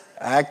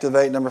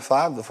 Activate, number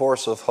 5, the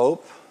force of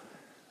hope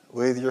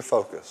with your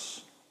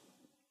focus.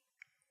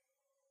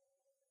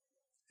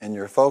 And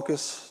your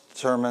focus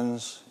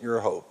determines your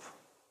hope.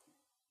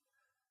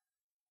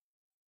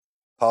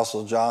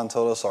 Apostle John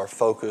told us our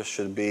focus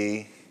should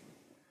be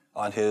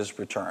on his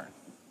return.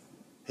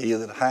 He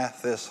that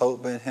hath this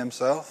hope in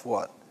himself,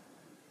 what?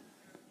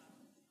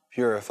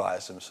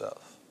 Purifies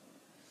himself.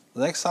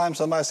 The next time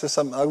somebody says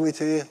something ugly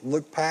to you,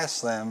 look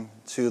past them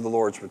to the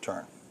Lord's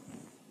return.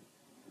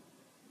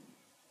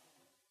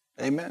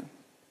 Amen.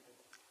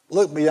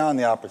 Look beyond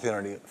the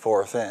opportunity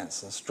for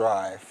offense and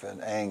strife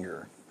and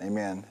anger.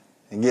 Amen.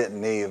 And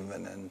getting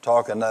even and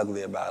talking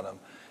ugly about them.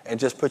 And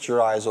just put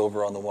your eyes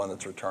over on the one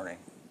that's returning.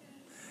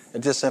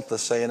 And just simply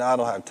say, I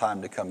don't have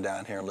time to come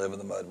down here and live in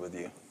the mud with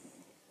you.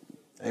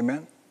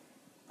 Amen.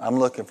 I'm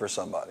looking for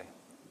somebody.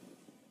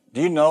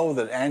 Do you know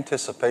that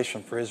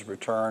anticipation for his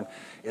return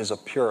is a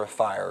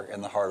purifier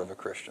in the heart of a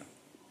Christian?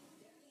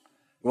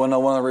 You want to know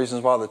one of the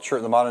reasons why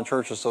the modern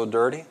church is so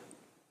dirty?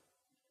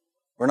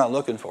 We're not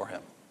looking for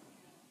him.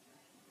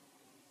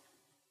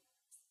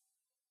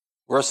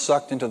 We're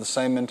sucked into the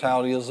same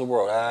mentality as the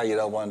world.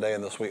 One day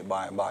in the sweet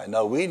by and by.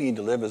 No, we need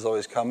to live as though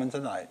he's coming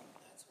tonight.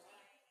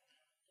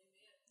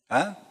 Huh?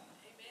 Amen.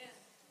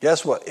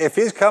 Guess what? If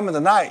he's coming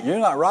tonight, you're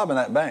not robbing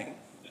that bank.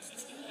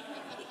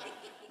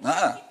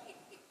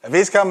 If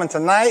he's coming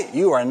tonight,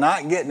 you are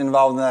not getting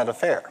involved in that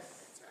affair.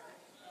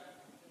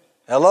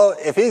 Hello?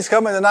 If he's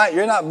coming tonight,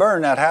 you're not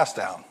burning that house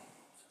down.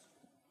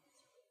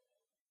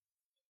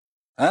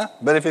 Huh?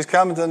 But if he's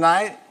coming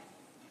tonight,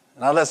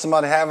 and I let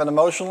somebody have it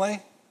emotionally,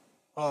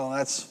 well,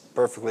 that's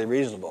perfectly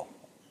reasonable.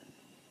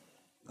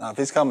 Now, if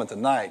he's coming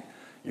tonight,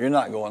 you're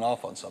not going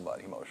off on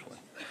somebody emotionally.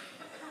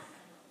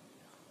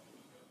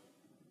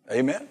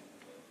 Amen?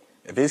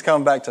 If he's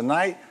coming back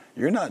tonight,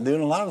 you're not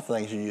doing a lot of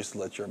things you used to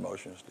let your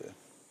emotions do.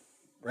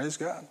 Praise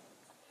God.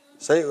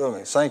 Say it with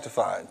me.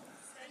 Sanctified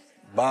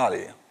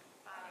body,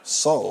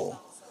 soul,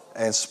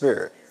 and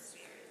spirit.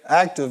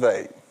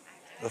 Activate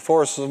the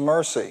force of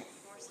mercy.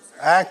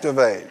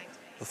 Activate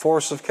the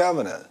force of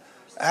covenant.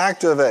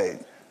 Activate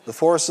the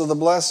force of the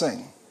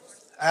blessing.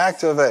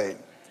 Activate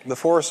the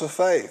force of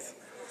faith.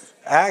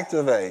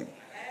 Activate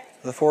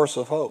the force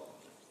of hope.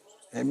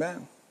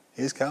 Amen.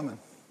 He's coming.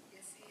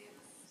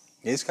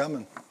 He's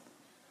coming.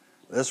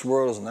 This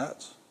world is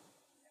nuts.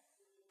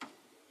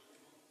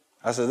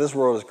 I said, this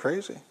world is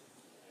crazy.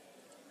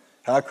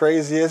 How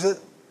crazy is it?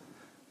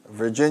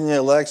 Virginia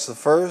elects the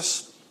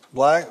first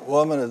black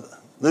woman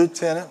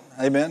lieutenant.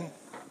 Amen.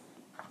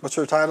 What's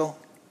her title?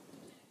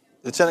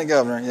 Lieutenant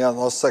Governor. Yeah,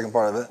 that's the second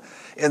part of it.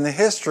 In the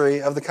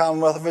history of the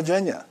Commonwealth of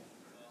Virginia.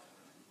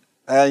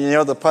 And you know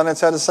what the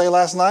pundits had to say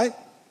last night?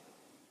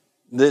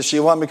 That she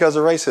won because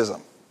of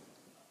racism.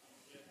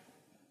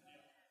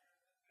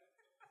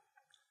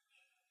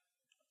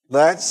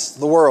 That's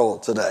the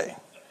world today.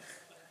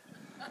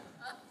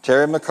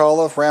 Terry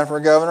McAuliffe ran for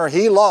governor.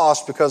 He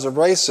lost because of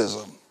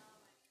racism.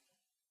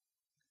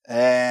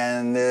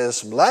 And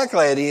this black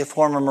lady, a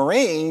former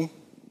Marine,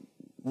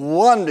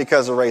 won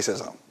because of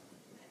racism.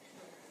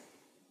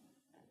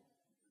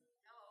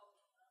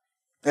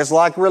 It's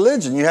like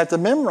religion. You have to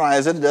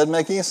memorize it. It doesn't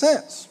make any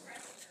sense.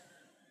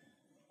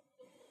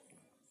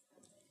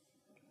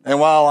 And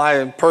while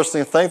I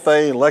personally think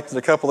they elected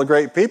a couple of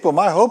great people,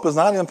 my hope is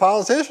not in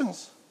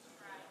politicians.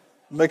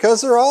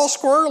 Because they're all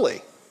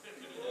squirrely.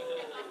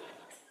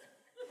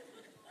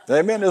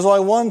 Amen. There's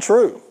only one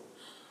true.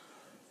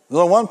 There's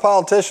only one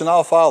politician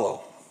I'll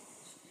follow.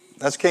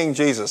 That's King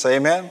Jesus.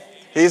 Amen.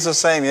 He's the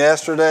same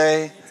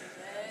yesterday,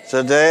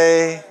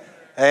 today,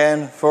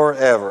 and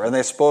forever. And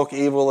they spoke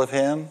evil of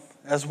him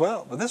as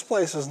well. But this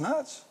place is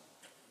nuts.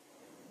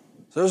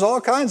 So there's all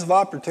kinds of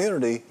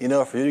opportunity,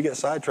 for you to get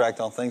sidetracked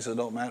on things that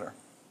don't matter.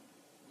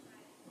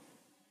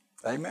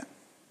 Amen.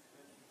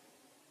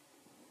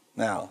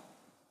 Now,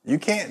 you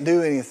can't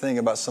do anything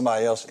about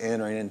somebody else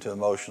entering into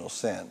emotional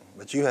sin,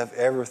 but you have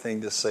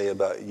everything to say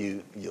about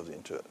you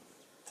yielding to it.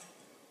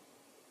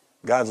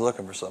 God's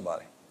looking for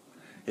somebody.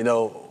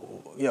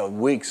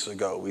 Weeks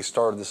ago, we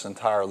started this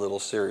entire little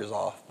series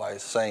off by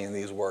saying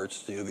these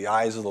words to you. The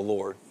eyes of the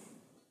Lord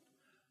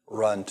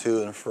run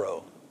to and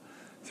fro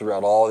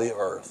throughout all the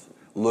earth,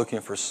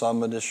 looking for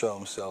someone to show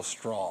himself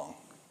strong.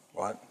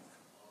 What?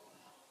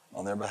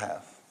 On their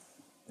behalf.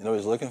 You know what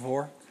he's looking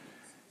for?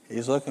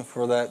 He's looking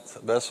for that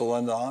vessel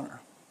unto honor.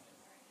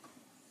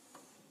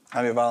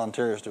 How many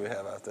volunteers do we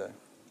have out there?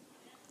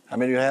 How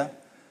many do you have?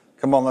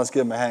 Come on, let's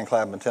give them a hand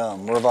clap and tell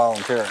them we're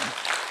volunteering.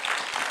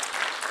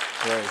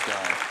 Praise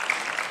God.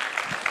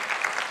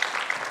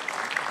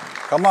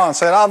 Come on,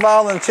 say, I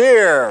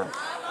volunteer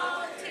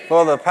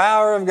for the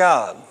power of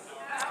God.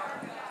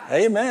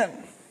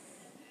 Amen.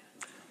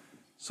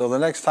 So the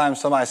next time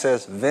somebody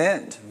says,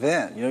 vent,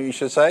 vent, you know what you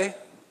should say?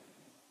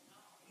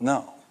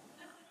 No.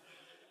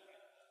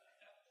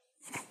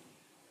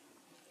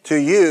 To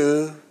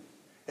you,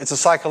 it's a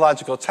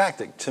psychological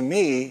tactic. To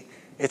me,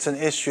 it's an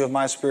issue of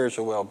my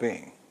spiritual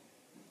well-being.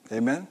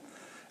 Amen?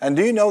 And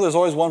do you know there's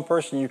always one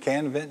person you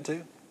can vent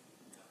to?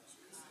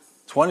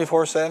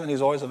 24/7,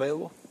 he's always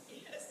available?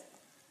 Yes.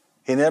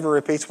 He never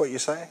repeats what you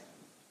say?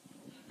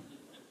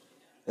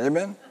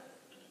 Amen?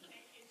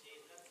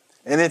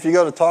 And if you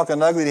go to talking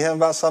ugly to him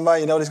about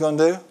somebody, you know what he's going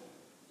to do?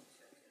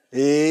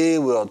 He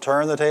will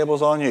turn the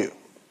tables on you.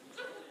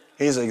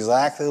 He's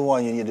exactly the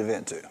one you need to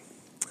vent to.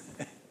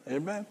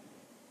 Amen?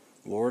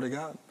 Glory to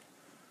God.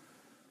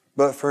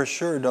 But for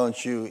sure,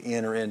 don't you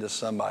enter into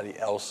somebody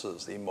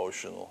else's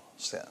emotional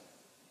sin.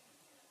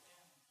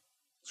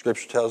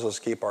 Scripture tells us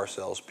to keep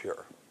ourselves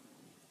pure.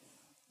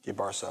 Keep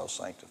ourselves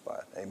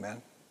sanctified.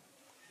 Amen?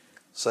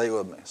 Say it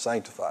with me.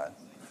 Sanctified.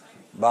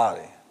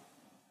 Body,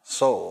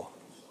 soul,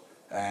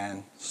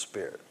 and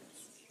spirit.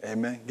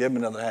 Amen? Give him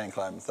another hand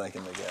clap and thank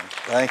him again.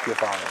 Thank you,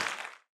 Father.